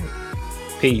 All right.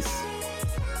 Peace.